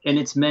 And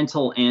it's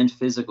mental and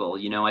physical.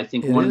 You know, I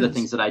think one of the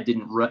things that I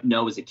didn't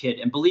know as a kid,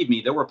 and believe me,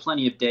 there were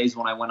plenty of days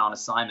when I went on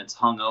assignments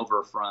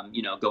hungover from,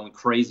 going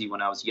crazy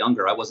when I was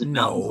younger. I wasn't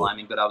mountain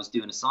climbing, but I was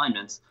doing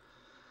assignments.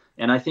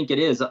 And I think it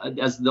is,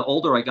 as the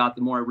older I got,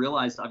 the more I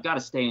realized I've got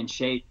to stay in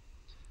shape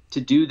to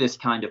do this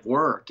kind of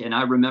work. And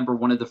I remember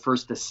one of the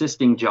first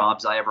assisting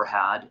jobs I ever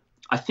had.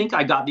 I think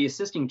I got the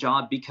assisting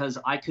job because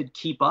I could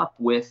keep up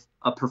with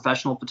a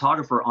professional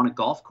photographer on a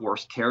golf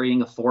course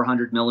carrying a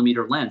 400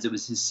 millimeter lens. It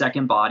was his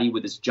second body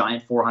with his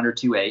giant 400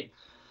 2.8.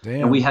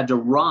 Damn. And we had to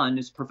run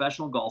his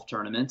professional golf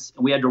tournaments,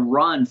 and we had to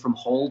run from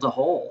hole to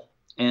hole.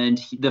 And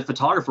the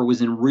photographer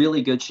was in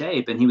really good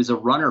shape, and he was a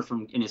runner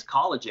in his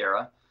college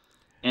era.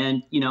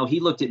 And, he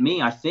looked at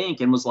me, I think,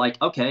 and was like,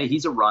 okay,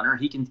 he's a runner.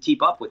 He can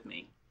keep up with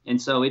me.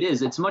 And so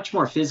it's much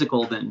more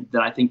physical than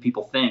I think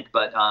people think.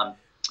 But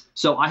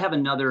so I have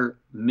another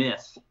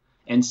myth,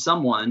 and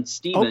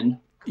Stephen.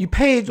 You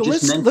Paige,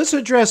 let's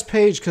address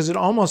Paige because it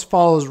almost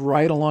follows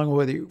right along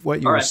with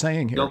what you were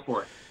saying here. Go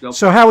for it.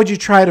 How would you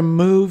try to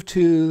move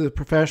to the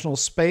professional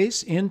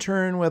space,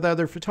 intern with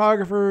other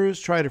photographers,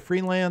 try to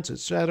freelance,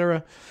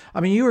 etc.? I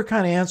mean, you were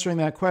kind of answering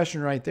that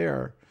question right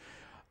there.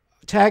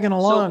 Tagging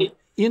along.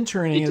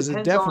 Interning is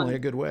definitely a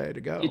good way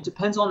to go. It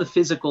depends on the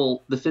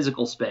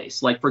physical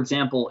space. Like, for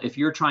example, if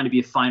you're trying to be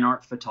a fine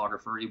art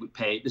photographer, you would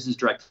pay. This is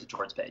directed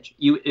towards Paige.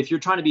 If you're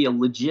trying to be a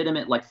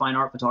legitimate fine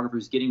art photographer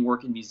who's getting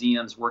work in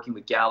museums, working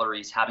with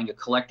galleries, having a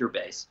collector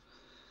base,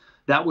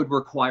 that would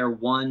require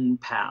one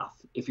path.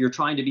 If you're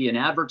trying to be an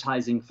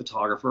advertising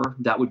photographer,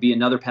 that would be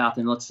another path.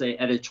 And let's say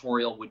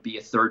editorial would be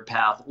a third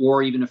path,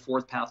 or even a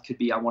fourth path could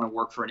be I want to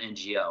work for an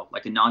NGO,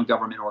 like a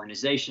non-government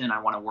organization.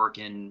 I want to work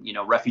in,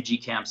 refugee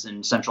camps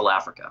in Central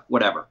Africa,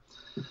 whatever.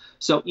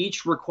 So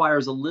each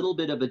requires a little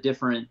bit of a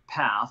different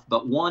path,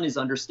 but one is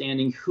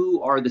understanding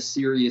who are the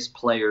serious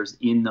players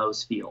in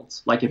those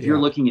fields. Like if you're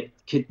looking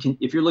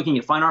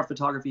at fine art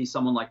photography,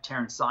 someone like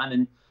Terrence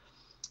Simon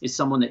is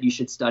someone that you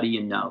should study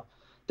and know.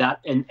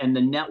 That and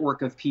the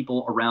network of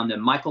people around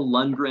them. Michael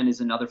Lundgren is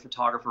another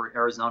photographer,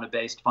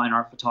 Arizona-based fine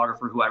art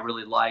photographer who I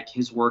really like.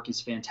 His work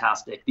is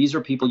fantastic. These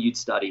are people you'd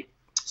study.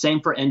 Same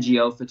for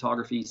NGO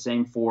photography,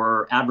 same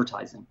for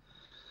advertising.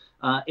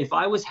 If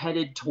I was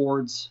headed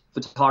towards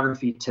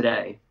photography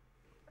today,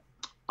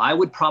 I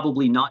would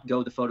probably not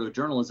go the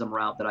photojournalism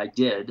route that I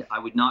did. I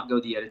would not go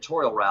the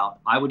editorial route.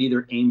 I would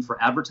either aim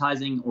for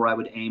advertising or I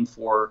would aim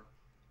for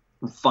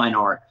fine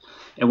art.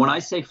 And when I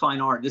say fine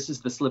art, this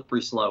is the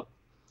slippery slope.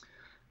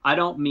 I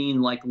don't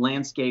mean like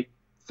landscape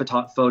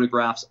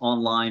photographs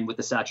online with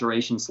the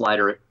saturation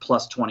slider at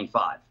plus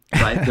 25,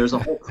 right? There's a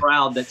whole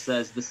crowd that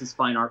says this is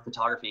fine art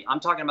photography. I'm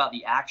talking about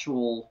the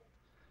actual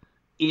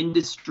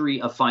industry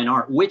of fine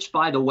art, which,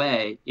 by the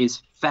way,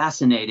 is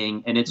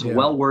fascinating, and it's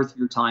well worth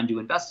your time to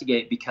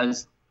investigate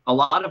because a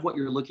lot of what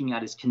you're looking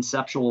at is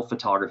conceptual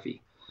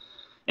photography.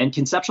 And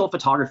conceptual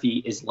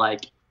photography is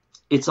like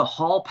it's a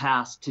hall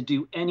pass to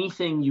do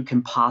anything you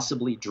can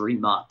possibly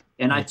dream up.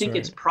 And I think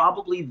it's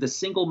probably the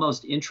single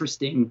most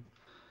interesting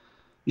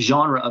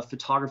genre of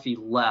photography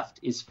left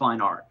is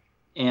fine art.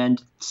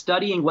 And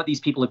studying what these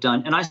people have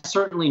done, and I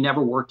certainly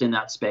never worked in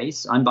that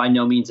space. I'm by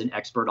no means an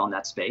expert on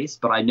that space,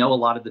 but I know a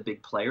lot of the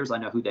big players. I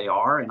know who they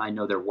are, and I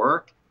know their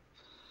work,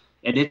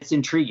 and it's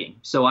intriguing.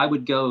 So I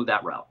would go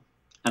that route.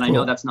 And cool. I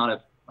know that's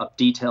not a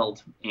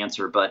detailed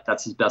answer, but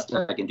that's as best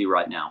I can do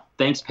right now.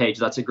 Thanks, Paige.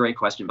 That's a great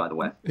question, by the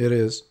way. It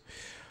is.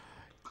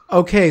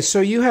 Okay,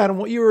 so you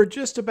were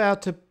just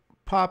about to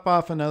pop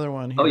off another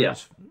one here. Oh, yeah.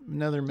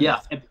 Another myth.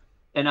 Yeah.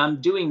 And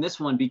I'm doing this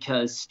one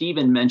because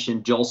Stephen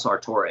mentioned Joel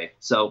Sartore.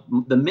 So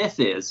the myth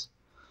is,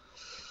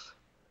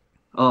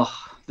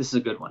 this is a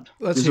good one.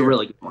 This is a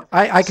really good one.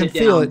 I can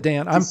feel it,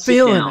 Dan. I'm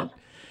feeling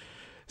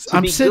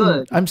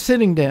it. I'm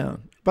sitting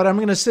down, but I'm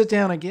going to sit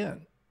down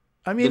again.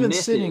 I'm even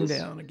sitting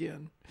down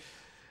again.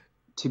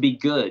 To be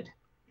good,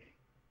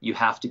 you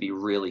have to be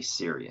really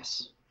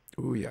serious.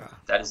 Oh, yeah.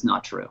 That is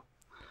not true.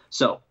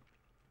 So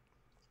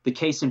the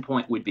case in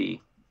point would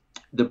be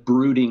the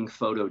brooding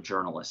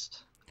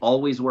photojournalist,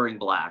 always wearing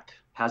black,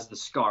 has the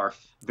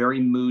scarf, very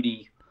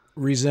moody,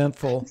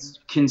 resentful,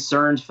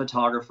 concerned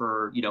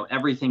photographer,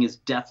 everything is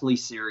deathly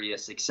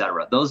serious,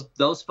 etc.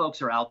 Those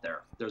folks are out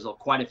there. There's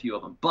quite a few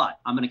of them, but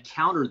I'm going to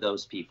counter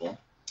those people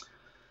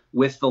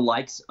with the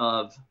likes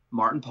of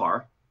Martin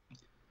Parr,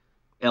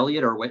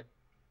 Elliot Erwitt,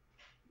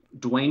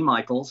 Dwayne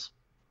Michaels,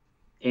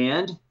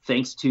 and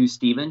thanks to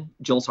Stephen,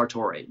 Joel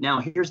Sartore. Now,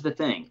 here's the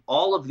thing.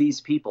 All of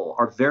these people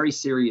are very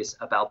serious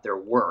about their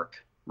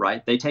work,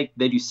 right? They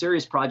do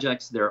serious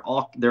projects. They're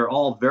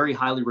all very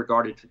highly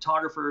regarded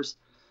photographers.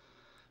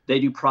 They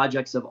do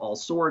projects of all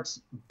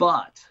sorts,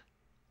 but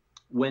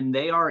when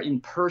they are in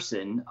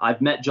person,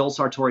 I've met Joel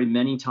Sartore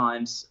many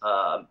times.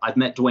 I've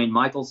met Dwayne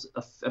Michaels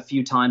a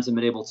few times and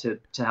been able to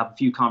have a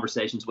few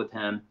conversations with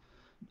him.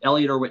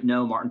 Elliot Erwitt,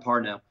 no. Martin Parr,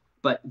 no.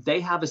 But they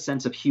have a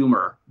sense of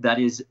humor that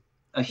is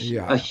a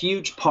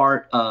huge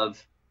part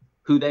of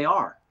who they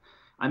are.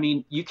 I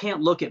mean, you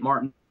can't look at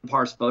Martin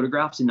Parr's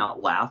photographs and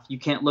not laugh. You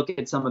can't look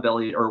at some of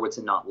Elliot Erwitt's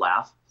and not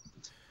laugh.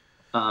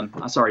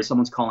 Sorry,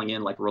 someone's calling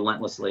in like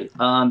relentlessly.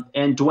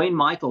 And Dwayne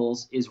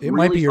Michaels is really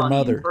might be your funny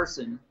mother. In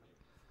person.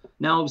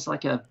 No, it was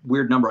like a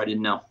weird number I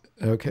didn't know.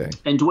 Okay.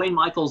 And Dwayne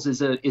Michaels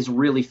is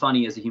really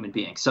funny as a human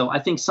being. So I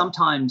think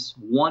sometimes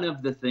one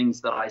of the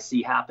things that I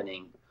see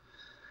happening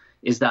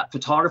is that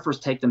photographers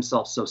take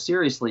themselves so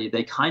seriously,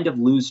 they kind of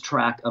lose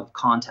track of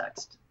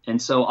context. And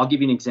so I'll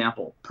give you an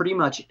example. Pretty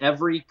much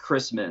every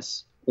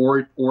Christmas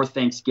or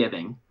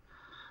Thanksgiving,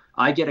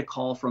 I get a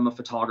call from a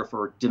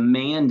photographer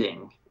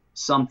demanding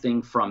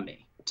something from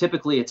me.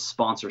 Typically it's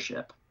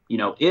sponsorship.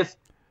 If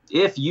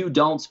you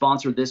don't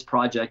sponsor this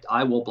project,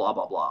 I will blah,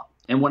 blah, blah.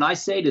 And when I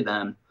say to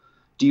them,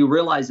 do you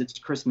realize it's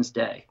Christmas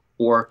Day?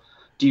 Or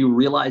do you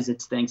realize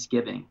it's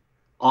Thanksgiving?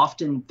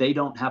 Often they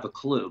don't have a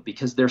clue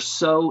because they're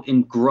so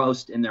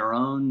engrossed in their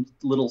own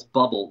little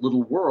bubble,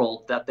 little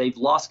world, that they've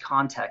lost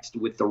context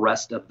with the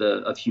rest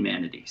of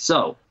humanity.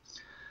 So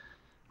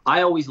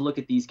I always look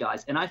at these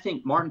guys, and I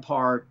think Martin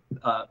Parr,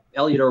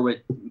 Elliot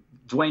Erwitt,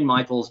 Dwayne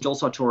Michaels, Joel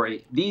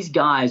Sartore, these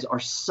guys are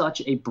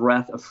such a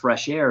breath of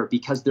fresh air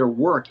because their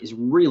work is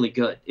really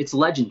good. It's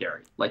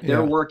legendary. Like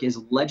their work is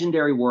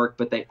legendary work,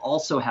 but they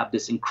also have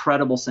this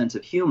incredible sense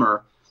of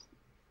humor.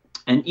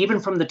 And even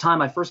from the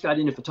time I first got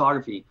into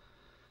photography,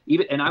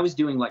 and I was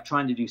doing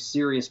trying to do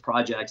serious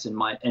projects, and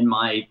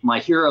my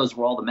heroes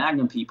were all the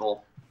Magnum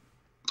people.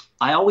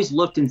 I always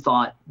looked and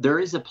thought there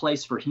is a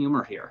place for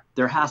humor here.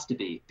 There has to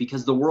be,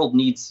 because the world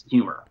needs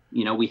humor.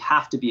 We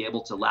have to be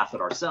able to laugh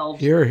at ourselves.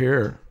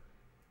 Here.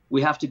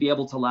 We have to be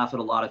able to laugh at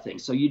a lot of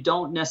things. So you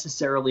don't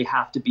necessarily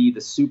have to be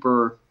the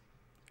super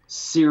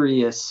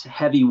serious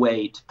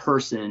heavyweight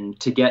person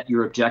to get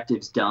your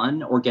objectives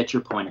done or get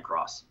your point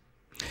across.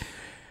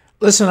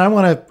 Listen, I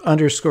want to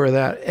underscore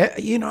that.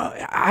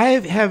 I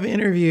have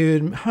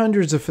interviewed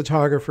hundreds of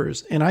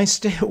photographers, and I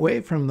stay away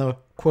from the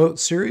quote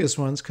serious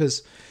ones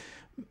because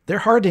they're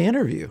hard to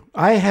interview.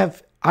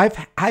 I've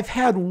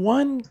had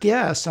one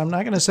guest. I'm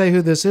not going to say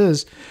who this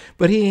is,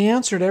 but he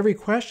answered every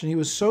question. He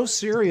was so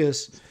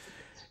serious.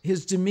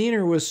 His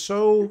demeanor was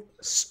so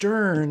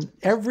stern.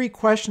 Every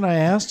question I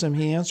asked him,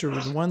 he answered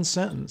with one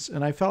sentence,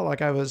 and I felt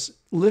like I was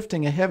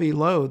lifting a heavy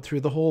load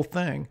through the whole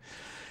thing.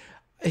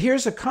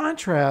 Here's a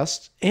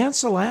contrast.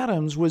 Ansel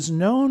Adams was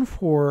known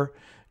for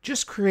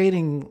just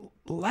creating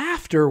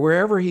laughter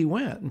wherever he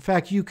went. In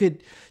fact, you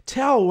could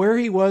tell where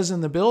he was in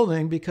the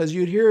building because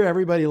you'd hear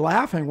everybody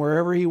laughing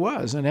wherever he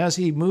was. And as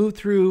he moved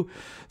through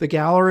the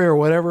gallery or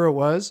whatever it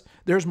was,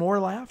 there's more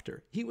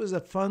laughter. He was a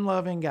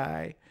fun-loving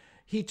guy.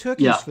 He took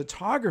his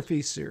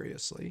photography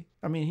seriously.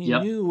 I mean, he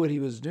knew what he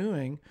was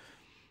doing.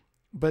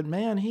 But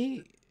man,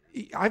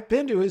 I've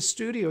been to his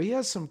studio. He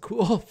has some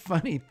cool,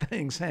 funny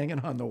things hanging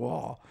on the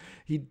wall.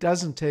 He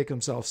doesn't take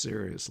himself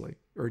seriously,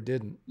 or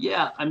didn't.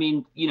 Yeah, I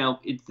mean,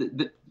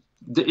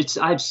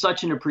 I have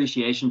such an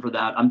appreciation for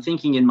that. I'm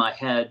thinking in my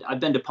head, I've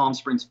been to Palm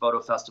Springs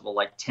Photo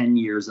Festival 10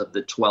 years of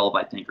the 12,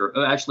 I think,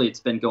 or actually it's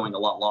been going a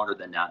lot longer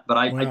than that. But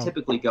I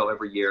typically go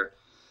every year.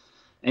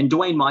 And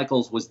Dwayne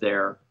Michaels was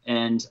there.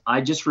 And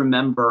I just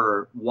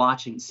remember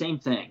watching, same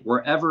thing,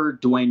 wherever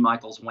Dwayne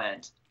Michaels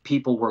went,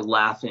 people were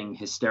laughing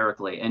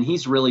hysterically. And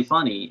he's really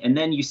funny. And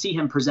then you see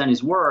him present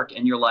his work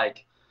and you're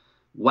like,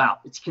 wow,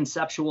 it's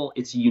conceptual,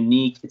 it's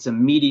unique, it's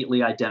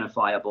immediately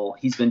identifiable.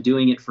 He's been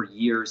doing it for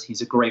years.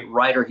 He's a great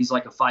writer. He's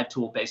like a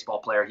 5-tool baseball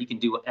player. He can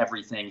do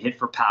everything, hit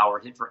for power,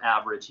 hit for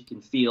average. He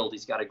can field.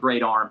 He's got a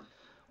great arm,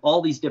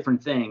 all these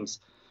different things.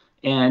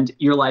 And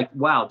you're like,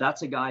 wow,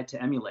 that's a guy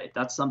to emulate.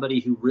 That's somebody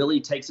who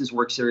really takes his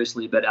work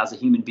seriously, but as a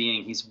human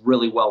being, he's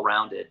really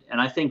well-rounded. And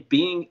I think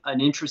being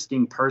an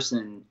interesting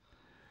person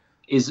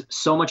is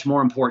so much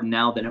more important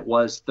now than it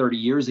was 30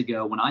 years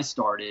ago when I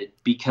started,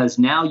 because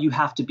now you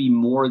have to be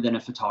more than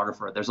a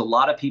photographer. There's a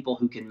lot of people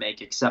who can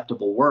make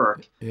acceptable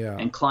work,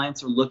 and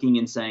clients are looking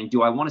and saying,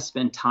 do I want to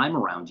spend time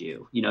around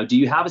you? You know, do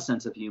you have a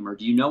sense of humor?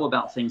 Do you know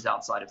about things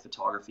outside of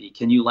photography?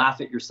 Can you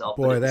laugh at yourself?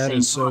 Boy, that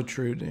is so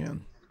true,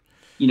 Dan.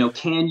 You know,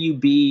 can you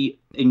be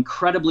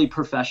incredibly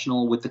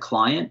professional with the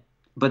client,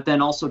 but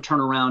then also turn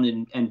around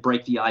and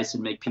break the ice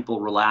and make people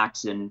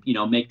relax and, you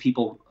know, make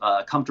people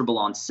comfortable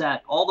on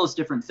set, all those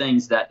different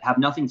things that have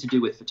nothing to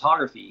do with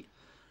photography,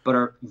 but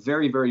are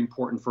very, very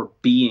important for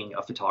being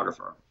a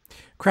photographer.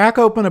 Crack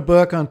open a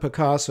book on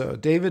Picasso.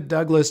 David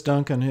Douglas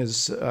Duncan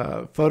has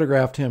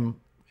photographed him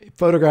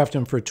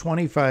for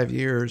 25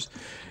 years.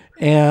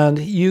 And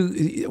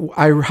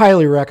I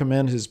highly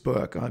recommend his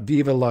book,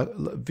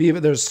 Viva.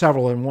 There's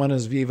several, and one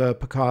is Viva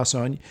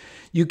Picasso. And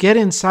you get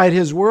inside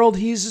his world.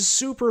 He's a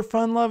super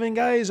fun-loving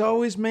guy. He's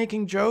always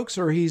making jokes,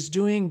 or he's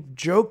doing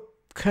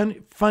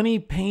funny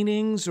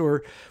paintings,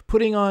 or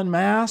putting on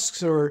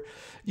masks, or,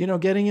 you know,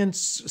 getting in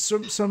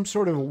some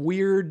sort of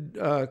weird,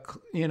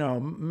 you know,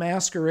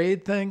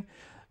 masquerade thing.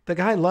 The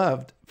guy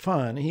loved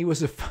fun. He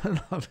was a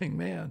fun-loving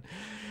man.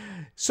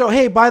 So,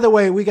 hey, by the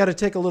way, we got to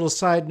take a little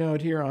side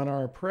note here on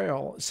our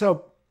apparel.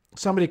 So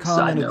somebody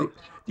commented,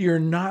 you're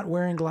not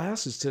wearing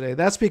glasses today.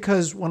 That's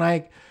because when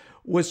I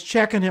was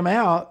checking him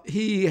out,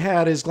 he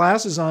had his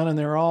glasses on and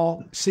they're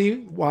all, see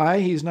why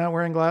he's not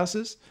wearing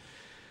glasses?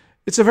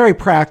 It's a very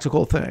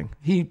practical thing.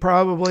 He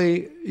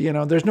probably, you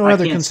know, there's no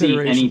other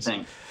considerations. See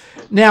anything.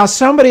 Now,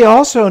 somebody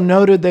also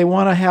noted they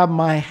want to have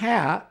my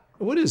hat.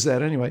 What is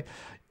that anyway?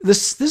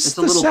 This is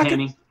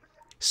the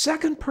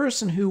second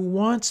person who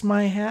wants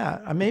my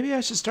hat. Maybe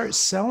I should start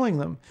selling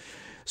them.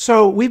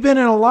 So we've been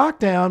in a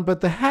lockdown,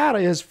 but the hat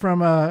is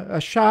from a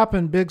shop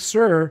in Big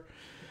Sur.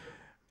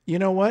 You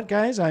know what,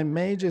 guys? I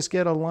may just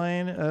get a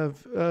line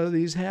of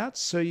these hats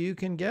so you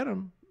can get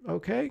them.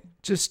 Okay?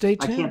 Just stay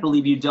tuned. I can't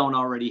believe you don't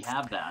already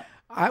have that.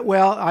 I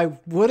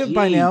would have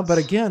by now, but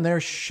again,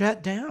 they're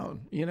shut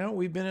down. You know,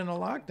 we've been in a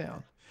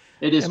lockdown.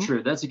 It is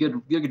true. That's a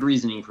good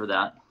reasoning for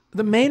that.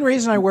 The main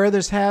reason I wear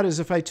this hat is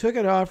if I took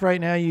it off right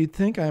now, you'd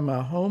think I'm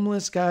a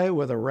homeless guy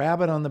with a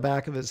rabbit on the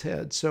back of his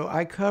head. So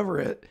I cover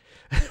it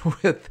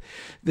with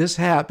this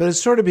hat, but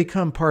it's sort of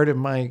become part of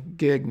my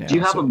gig now. Do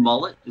you have a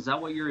mullet? Is that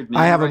what you're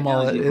admitting? I have right a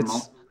mullet.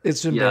 Now?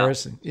 It's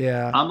embarrassing.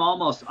 Yeah. I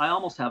almost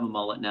have a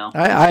mullet now.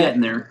 I'm getting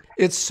there.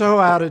 It's so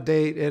out of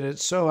date and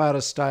it's so out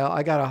of style.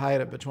 I got to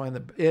hide it between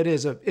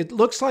it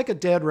looks like a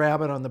dead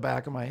rabbit on the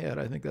back of my head.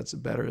 I think that's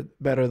better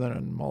than a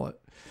mullet.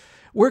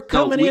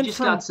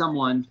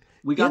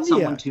 We got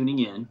someone tuning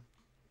in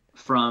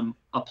from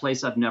a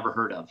place I've never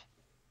heard of,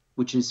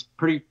 which is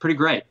pretty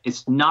great.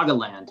 It's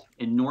Nagaland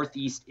in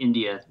northeast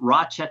India.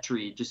 Ra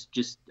Chetri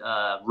just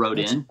wrote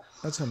in.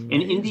 That's amazing.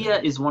 And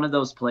India is one of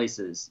those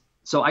places.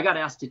 So I got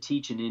asked to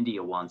teach in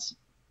India once,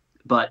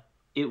 but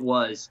it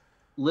was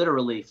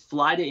literally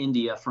fly to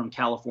India from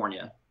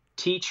California,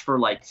 teach for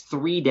like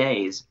 3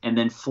 days, and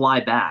then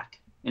fly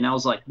back. And I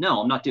was like, no,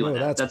 I'm not doing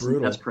that.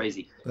 That's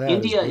crazy.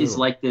 India is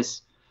like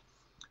this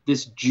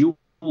jewel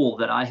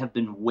that I have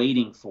been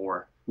waiting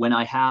for when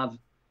I have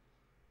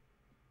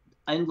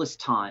endless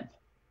time,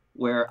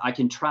 where I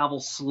can travel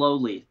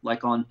slowly,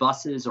 like on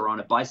buses or on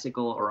a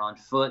bicycle or on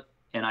foot,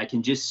 and I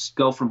can just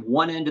go from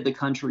one end of the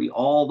country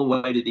all the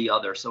way to the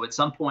other. So at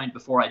some point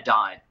before I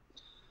die,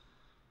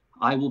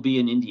 I will be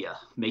in India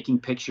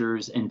making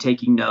pictures and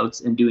taking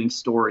notes and doing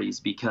stories,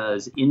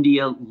 because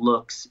India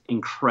looks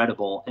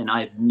incredible, and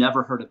I've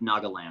never heard of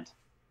Nagaland.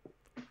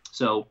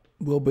 So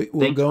we'll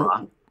go.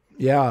 Ron.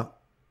 Yeah.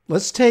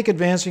 Let's take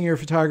Advancing Your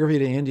Photography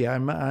to India.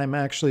 I'm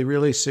actually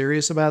really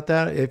serious about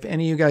that. If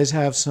any of you guys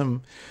have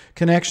some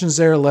connections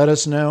there, let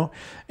us know.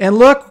 And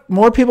look,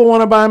 more people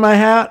want to buy my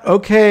hat.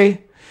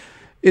 Okay.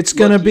 It's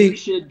going to be. You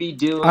should be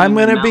doing. I'm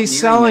going to be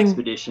selling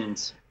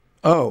expeditions.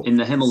 In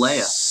the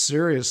Himalaya.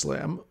 Seriously,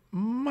 I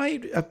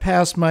might have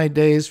passed my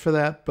days for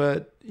that,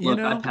 but you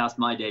know, I passed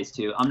my days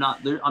too. I'm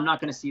not going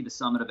to see the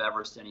summit of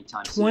Everest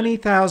anytime soon.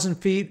 20,000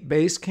 feet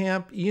base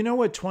camp. You know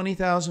what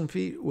 20,000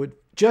 feet would?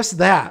 Just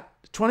that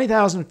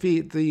 20,000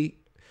 feet.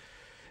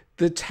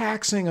 The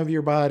taxing of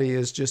your body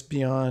is just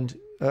beyond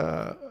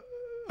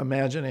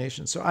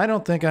imagination. So I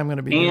don't think I'm going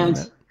to be doing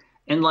that.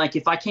 And like,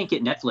 if I can't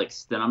get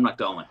Netflix, then I'm not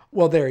going.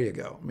 Well, there you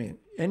go. I mean,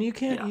 and you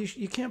can't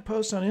you can't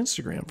post on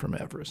Instagram from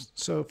Everest,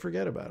 so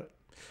forget about it.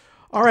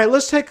 All right,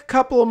 let's take a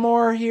couple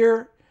more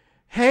here.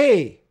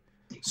 Hey,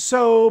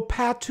 so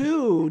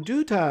Patu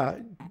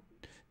Duta,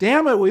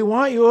 damn it, we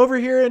want you over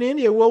here in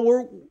India.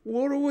 Well,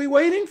 what are we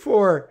waiting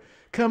for?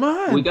 Come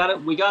on. We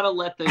have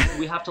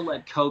to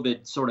let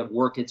COVID sort of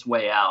work its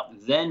way out.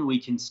 Then we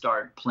can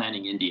start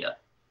planning India.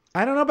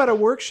 I don't know about a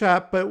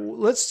workshop, but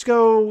let's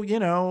go, you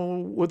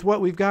know, with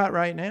what we've got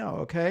right now.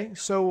 Okay.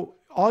 So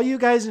all you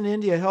guys in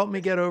India, help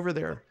me get over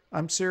there.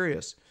 I'm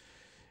serious.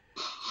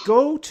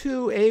 Go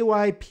to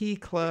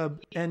AYP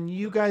Club and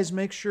you guys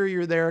make sure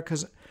you're there,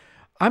 because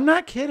I'm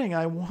not kidding.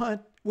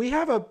 We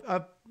have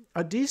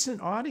a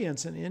decent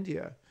audience in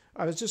India.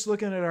 I was just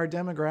looking at our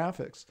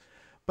demographics,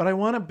 but I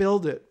want to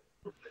build it,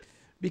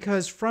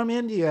 because from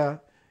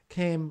India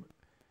came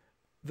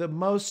the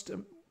most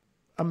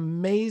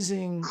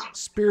amazing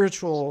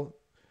spiritual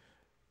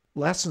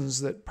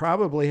lessons that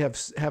probably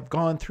have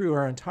gone through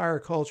our entire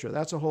culture.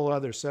 That's a whole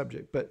other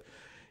subject, but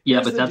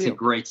yeah, but that's a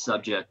great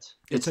subject.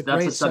 That's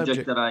a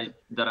subject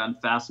that I'm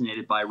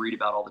fascinated by, read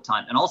about all the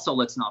time. And also,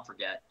 let's not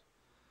forget,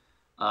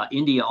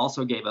 India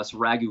also gave us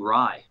Raghu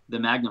Rai, the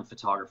Magnum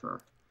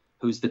photographer,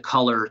 who's the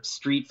color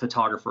street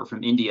photographer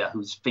from India,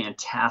 who's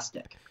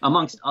fantastic,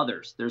 amongst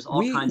others. There's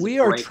all kinds of We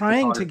are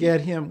trying to get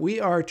him. We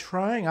are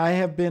trying. I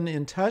have been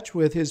in touch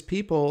with his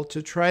people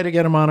to try to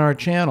get him on our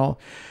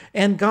channel.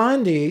 And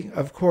Gandhi,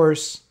 of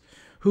course,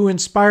 who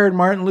inspired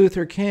Martin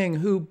Luther King,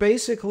 who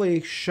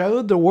basically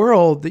showed the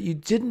world that you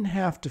didn't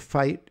have to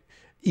fight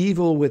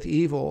evil with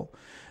evil,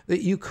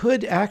 that you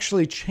could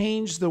actually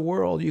change the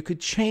world. You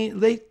could change.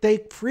 They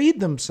freed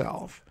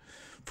themselves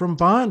from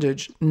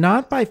bondage,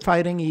 not by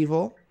fighting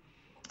evil,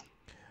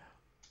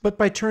 but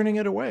by turning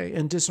it away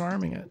and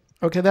disarming it.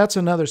 Okay, that's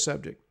another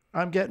subject.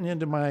 I'm getting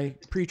into my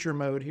preacher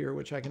mode here,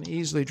 which I can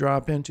easily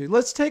drop into.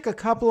 Let's take a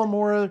couple of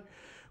more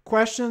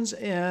questions,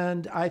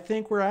 and I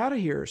think we're out of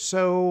here.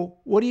 So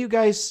what do you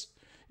guys,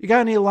 you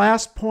got any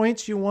last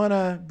points you want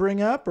to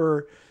bring up?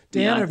 Or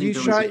Dan, have you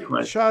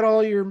shot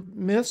all your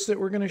myths that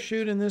we're going to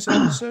shoot in this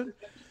episode?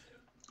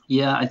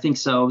 Yeah, I think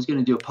so. I was going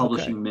to do a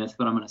publishing myth,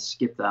 but I'm going to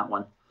skip that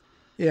one.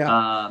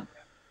 Yeah.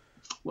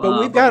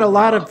 But we've got a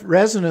lot of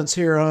resonance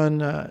here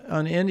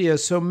on India,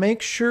 so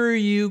make sure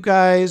you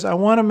guys, I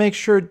want to make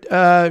sure,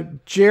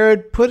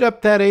 Jared, put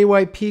up that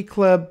AYP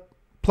Club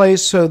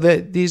place so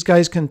that these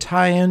guys can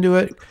tie into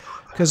it,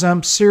 because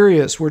I'm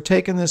serious. We're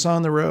taking this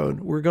on the road.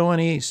 We're going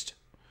east.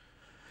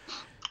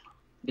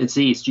 It's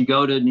east. You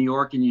go to New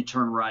York and you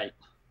turn right.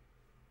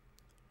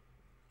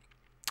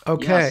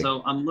 Okay. Yeah,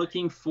 so I'm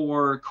looking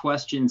for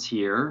questions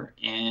here,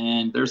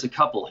 and there's a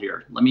couple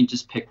here. Let me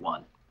just pick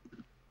one.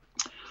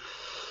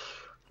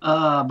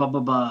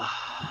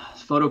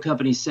 Photo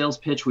company sales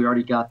pitch. We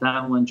already got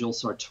that one. Joel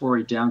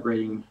Sartori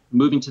downgrading,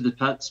 moving to the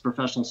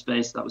professional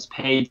space. That was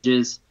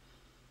Pages.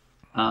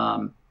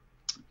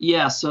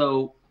 Yeah,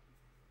 so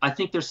I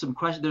think there's some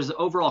questions. There's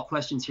overall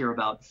questions here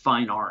about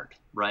fine art,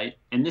 right?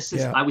 And this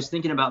is, I was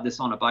thinking about this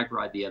on a bike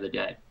ride the other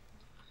day.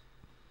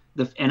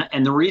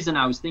 And the reason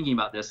I was thinking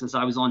about this is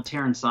I was on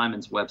Taryn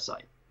Simon's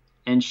website,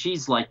 and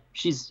she's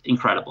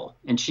incredible.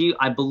 And she,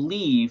 I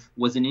believe,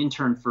 was an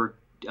intern for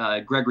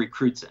Gregory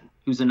Crutzen,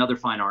 who's another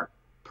fine art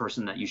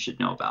person that you should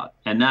know about,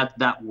 and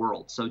that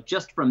world. So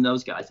just from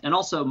those guys, and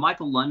also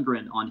Michael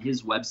Lundgren on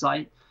his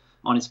website,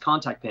 on his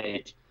contact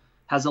page,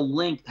 has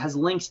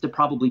links to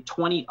probably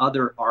 20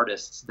 other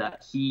artists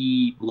that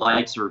he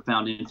likes or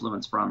found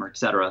influence from, or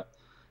etc.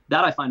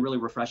 That I find really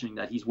refreshing,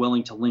 that he's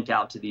willing to link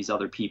out to these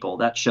other people.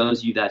 That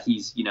shows you that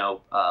he's,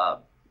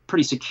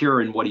 pretty secure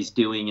in what he's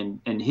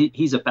doing, and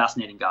he's a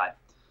fascinating guy.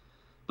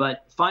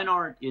 But fine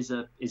art is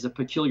a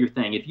peculiar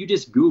thing. If you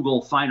just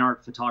Google fine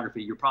art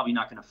photography, you're probably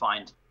not going to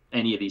find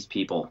any of these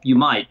people. You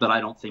might, but I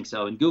don't think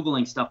so. And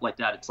Googling stuff like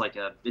that,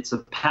 it's a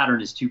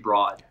pattern is too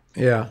broad.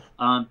 Yeah.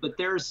 But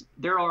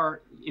there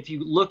are, if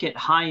you look at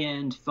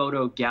high-end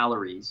photo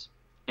galleries,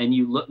 and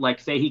you look like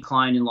Fahey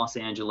Klein in Los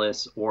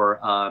Angeles, or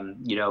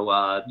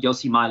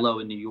Yossi Milo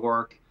in New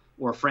York,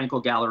 or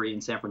Frankel Gallery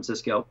in San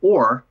Francisco,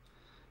 or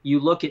you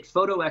look at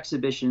photo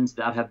exhibitions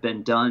that have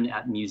been done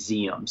at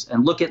museums,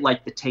 and look at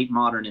like the Tate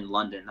Modern in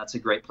London. That's a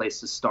great place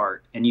to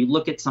start. And you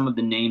look at some of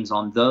the names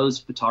on those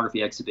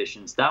photography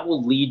exhibitions, that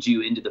will lead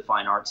you into the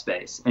fine art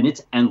space. And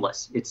it's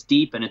endless. It's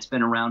deep, and it's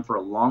been around for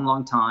a long,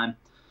 long time.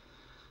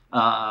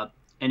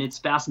 And it's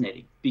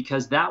fascinating,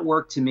 because that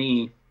work, to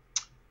me,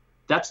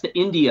 that's the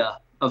India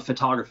of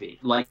photography.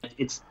 Like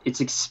it's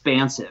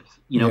expansive.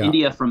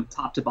 India from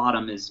top to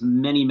bottom is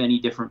many, many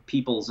different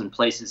peoples and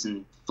places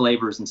and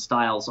flavors and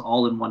styles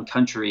all in one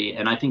country.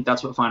 And I think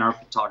that's what fine art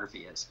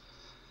photography is.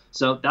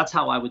 So that's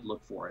how I would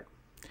look for it.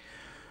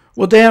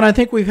 Well, Dan, I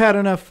think we've had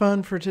enough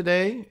fun for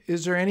today.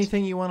 Is there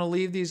anything you want to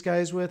leave these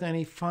guys with?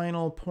 Any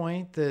final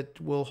point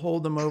that will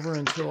hold them over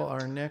until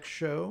our next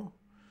show?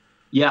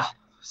 Yeah.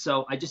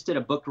 So I just did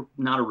a book,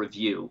 not a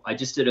review. I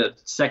just did a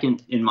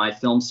second in my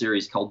film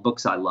series called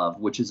Books I Love,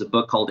 which is a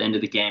book called End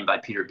of the Game by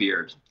Peter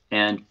Beard.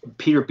 And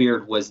Peter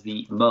Beard was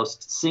the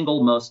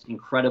most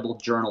incredible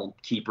journal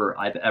keeper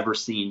I've ever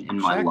seen in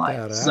my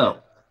life. So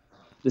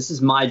this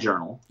is my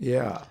journal.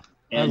 Yeah.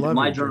 And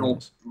my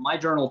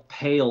journal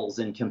pales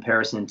in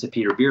comparison to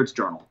Peter Beard's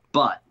journal.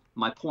 But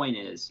my point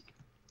is,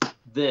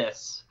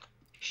 this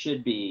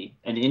should be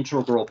an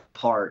integral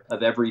part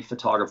of every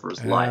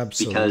photographer's life.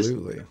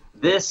 Absolutely. Because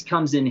this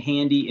comes in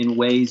handy in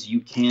ways you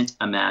can't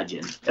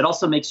imagine. It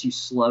also makes you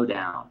slow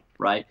down,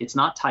 right? It's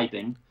not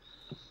typing.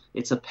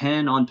 It's a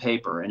pen on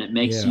paper, and it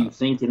makes you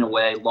think in a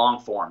way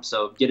long form.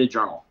 So get a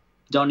journal.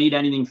 Don't need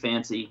anything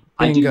fancy.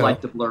 Bingo. I do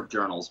like the blurb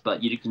journals,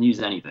 but you can use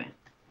anything.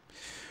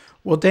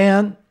 Well,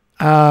 Dan,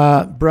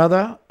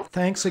 brother,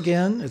 thanks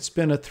again. It's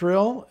been a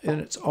thrill, and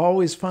it's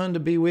always fun to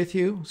be with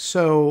you.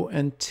 So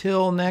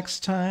until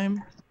next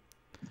time,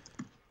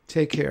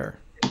 take care.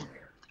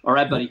 All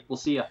right, buddy. We'll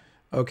see you.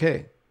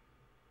 Okay.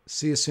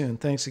 See you soon.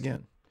 Thanks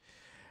again.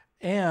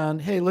 And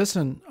hey,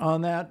 listen,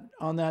 on that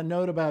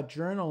note about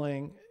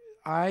journaling,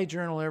 I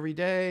journal every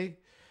day.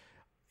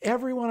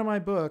 Every one of my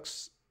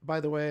books, by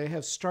the way,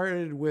 have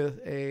started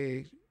with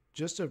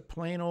just a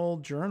plain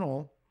old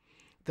journal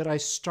that I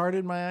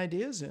started my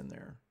ideas in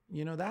there.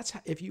 You know, that's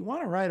if you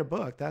want to write a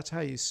book, that's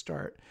how you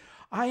start.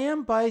 I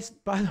am, by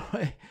the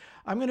way,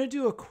 I'm going to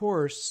do a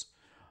course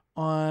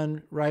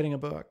on writing a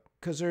book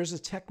because there's a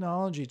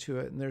technology to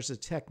it, and there's a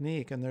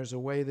technique, and there's a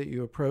way that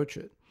you approach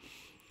it.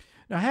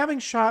 Now, having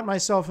shot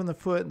myself in the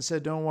foot and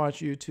said, don't watch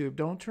YouTube,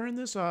 don't turn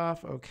this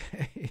off,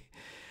 okay.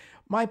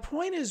 My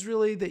point is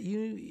really that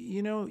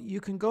you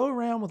can go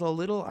around with a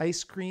little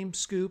ice cream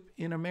scoop.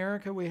 In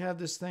America, we have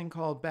this thing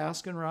called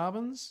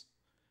Baskin-Robbins,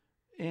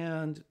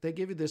 and they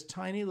give you this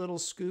tiny little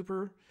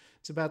scooper.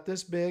 It's about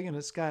this big, and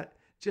it's got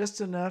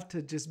just enough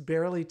to just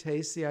barely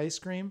taste the ice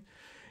cream.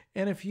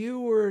 And if you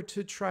were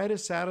to try to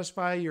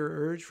satisfy your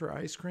urge for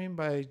ice cream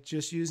by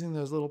just using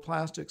those little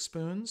plastic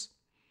spoons,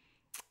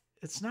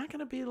 it's not going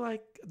to be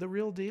like the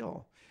real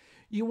deal.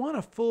 You want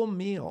a full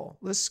meal.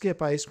 Let's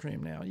skip ice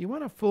cream now. You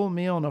want a full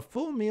meal, and a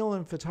full meal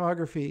in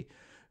photography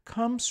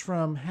comes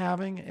from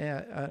having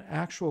an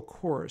actual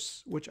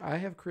course, which I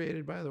have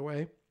created, by the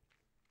way.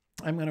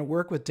 I'm going to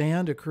work with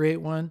Dan to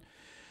create one.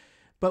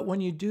 But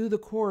when you do the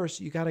course,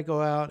 you got to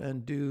go out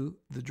and do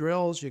the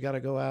drills. You got to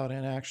go out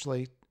and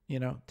actually,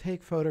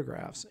 take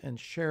photographs and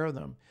share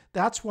them.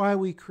 That's why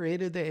we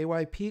created the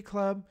AYP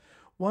Club.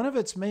 One of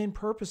its main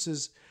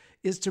purposes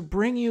is to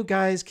bring you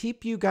guys,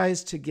 keep you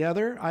guys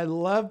together. I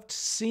loved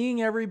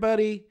seeing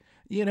everybody,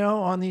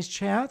 on these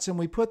chats, and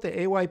we put the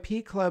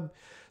AYP Club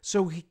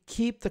so we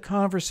keep the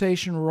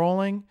conversation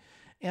rolling,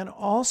 and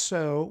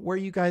also where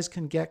you guys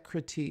can get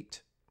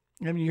critiqued.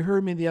 I mean, you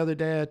heard me the other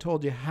day, I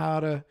told you how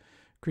to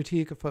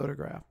critique a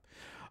photograph.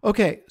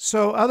 Okay,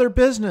 so other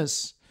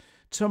business.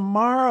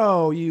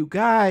 Tomorrow, you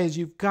guys,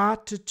 you've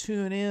got to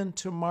tune in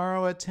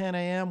tomorrow at 10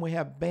 a.m. We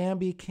have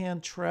Bambi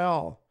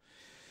Cantrell.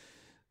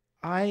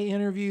 I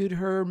interviewed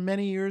her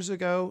many years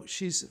ago.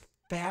 She's a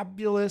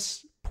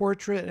fabulous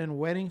portrait and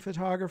wedding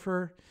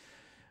photographer,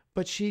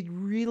 but she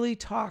really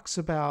talks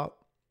about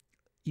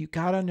you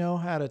got to know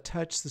how to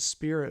touch the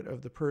spirit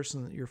of the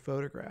person that you're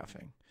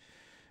photographing.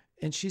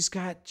 And she's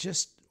got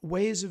just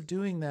ways of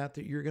doing that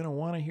you're going to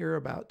want to hear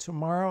about.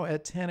 Tomorrow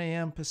at 10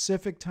 a.m.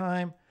 Pacific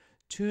time,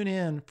 tune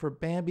in for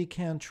Bambi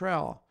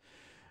Cantrell.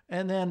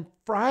 And then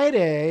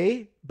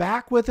Friday,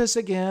 back with us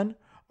again,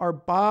 are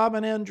Bob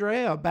and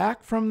Andrea,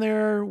 back from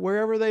their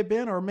wherever they've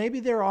been, or maybe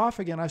they're off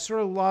again. I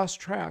sort of lost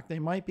track. They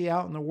might be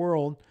out in the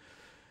world.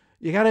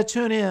 You got to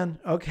tune in,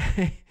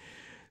 okay?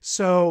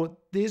 So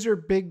these are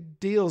big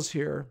deals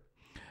here.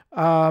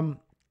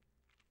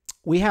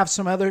 We have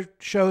some other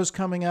shows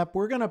coming up.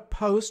 We're going to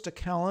post a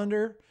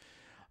calendar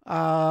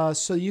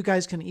so you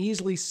guys can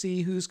easily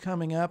see who's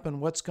coming up and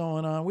what's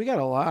going on. We got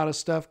a lot of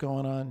stuff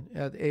going on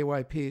at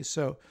AYP.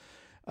 So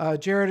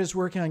Jared is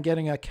working on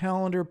getting a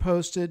calendar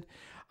posted.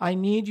 I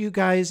need you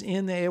guys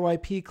in the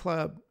AYP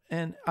Club,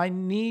 and I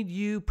need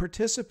you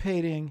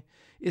participating.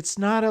 It's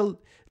not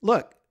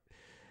look,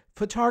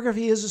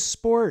 photography is a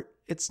sport.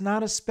 It's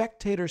not a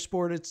spectator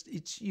sport.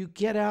 It's you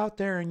get out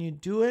there and you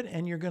do it,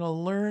 and you're going to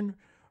learn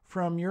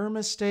from your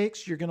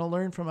mistakes. You're going to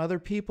learn from other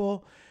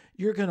people.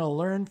 You're going to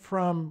learn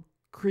from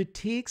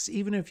critiques,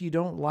 even if you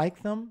don't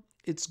like them.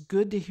 It's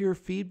good to hear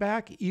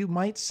feedback. You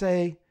might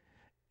say,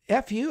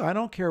 F you, I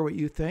don't care what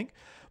you think.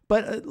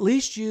 But at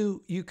least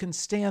you can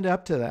stand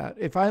up to that.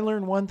 If I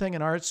learned one thing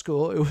in art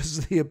school, it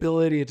was the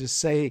ability to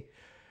say,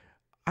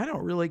 I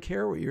don't really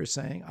care what you're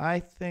saying.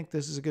 I think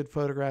this is a good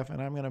photograph,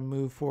 and I'm going to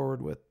move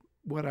forward with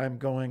what I'm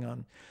going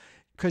on,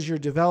 because you're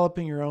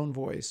developing your own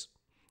voice.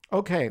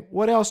 Okay,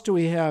 what else do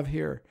we have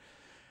here?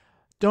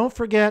 Don't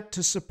forget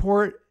to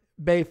support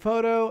Bay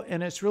Photo,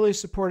 and it's really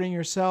supporting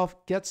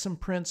yourself. Get some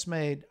prints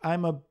made.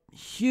 I'm a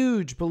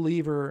huge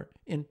believer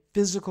in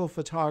physical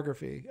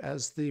photography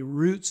as the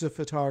roots of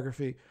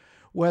photography,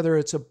 whether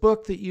it's a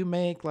book that you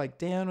make like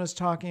Dan was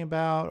talking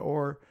about,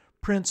 or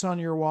prints on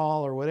your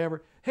wall or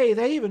whatever. Hey,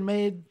 they even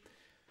made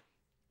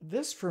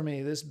this for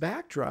me, this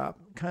backdrop.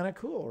 Kind of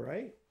cool,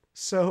 right?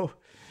 So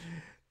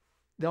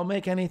they'll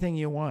make anything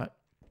you want.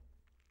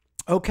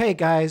 Okay,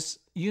 guys,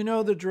 you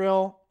know the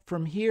drill.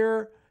 From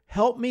here,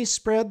 help me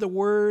spread the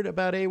word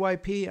about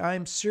AYP.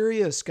 I'm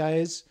serious,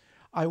 guys.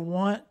 I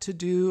want to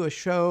do a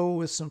show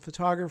with some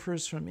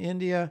photographers from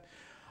India.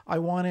 I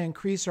want to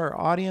increase our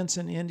audience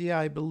in India.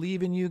 I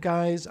believe in you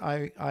guys.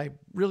 I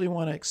really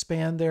want to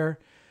expand there.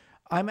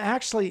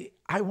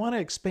 I want to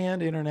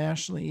expand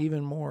internationally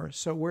even more.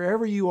 So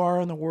wherever you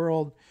are in the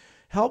world,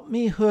 help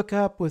me hook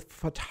up with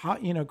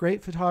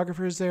great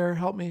photographers there.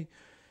 Help me,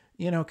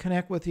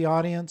 connect with the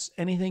audience.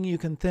 Anything you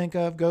can think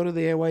of, go to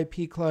the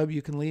AYP Club.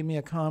 You can leave me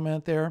a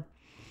comment there.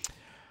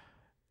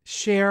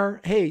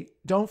 Share. Hey,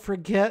 don't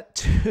forget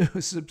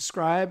to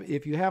subscribe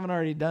if you haven't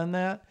already done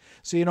that,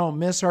 so you don't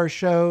miss our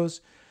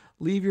shows.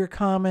 Leave your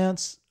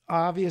comments.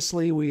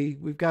 Obviously,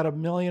 we've got a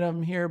million of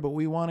them here, but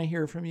we want to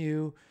hear from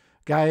you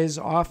guys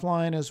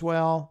offline as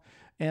well,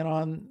 and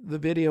on the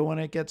video when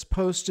it gets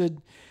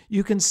posted.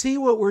 You can see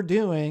what we're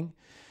doing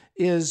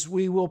is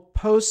we will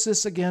post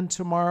this again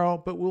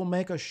tomorrow, but we'll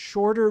make a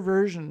shorter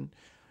version,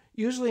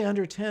 usually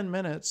under 10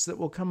 minutes, that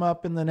will come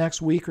up in the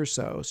next week or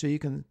so. So you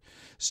can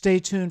stay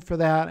tuned for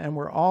that. And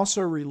we're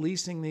also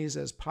releasing these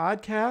as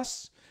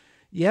podcasts.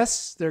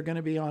 Yes, they're going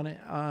to be on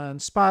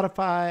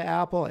Spotify,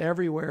 Apple,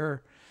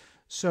 everywhere.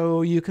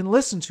 So you can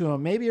listen to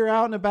them. Maybe you're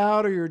out and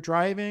about, or you're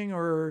driving,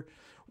 or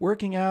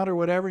working out, or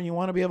whatever, and you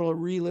want to be able to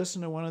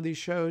re-listen to one of these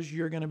shows.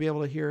 You're going to be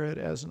able to hear it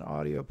as an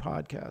audio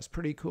podcast.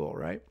 Pretty cool,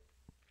 right?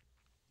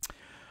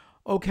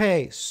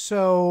 Okay,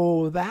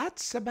 so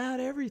that's about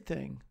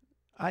everything.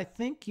 I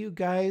think you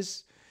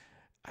guys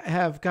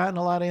have gotten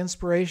a lot of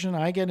inspiration.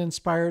 I get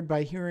inspired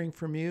by hearing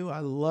from you. I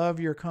love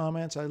your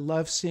comments. I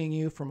love seeing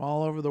you from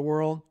all over the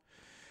world.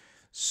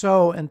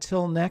 So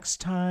until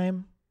next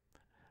time,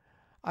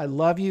 I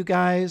love you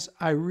guys.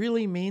 I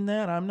really mean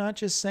that. I'm not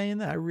just saying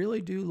that. I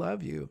really do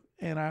love you.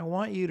 And I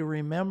want you to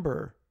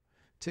remember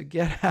to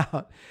get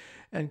out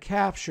and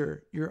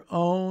capture your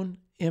own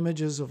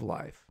images of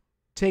life.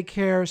 Take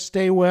care.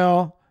 Stay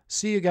well.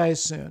 See you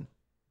guys soon.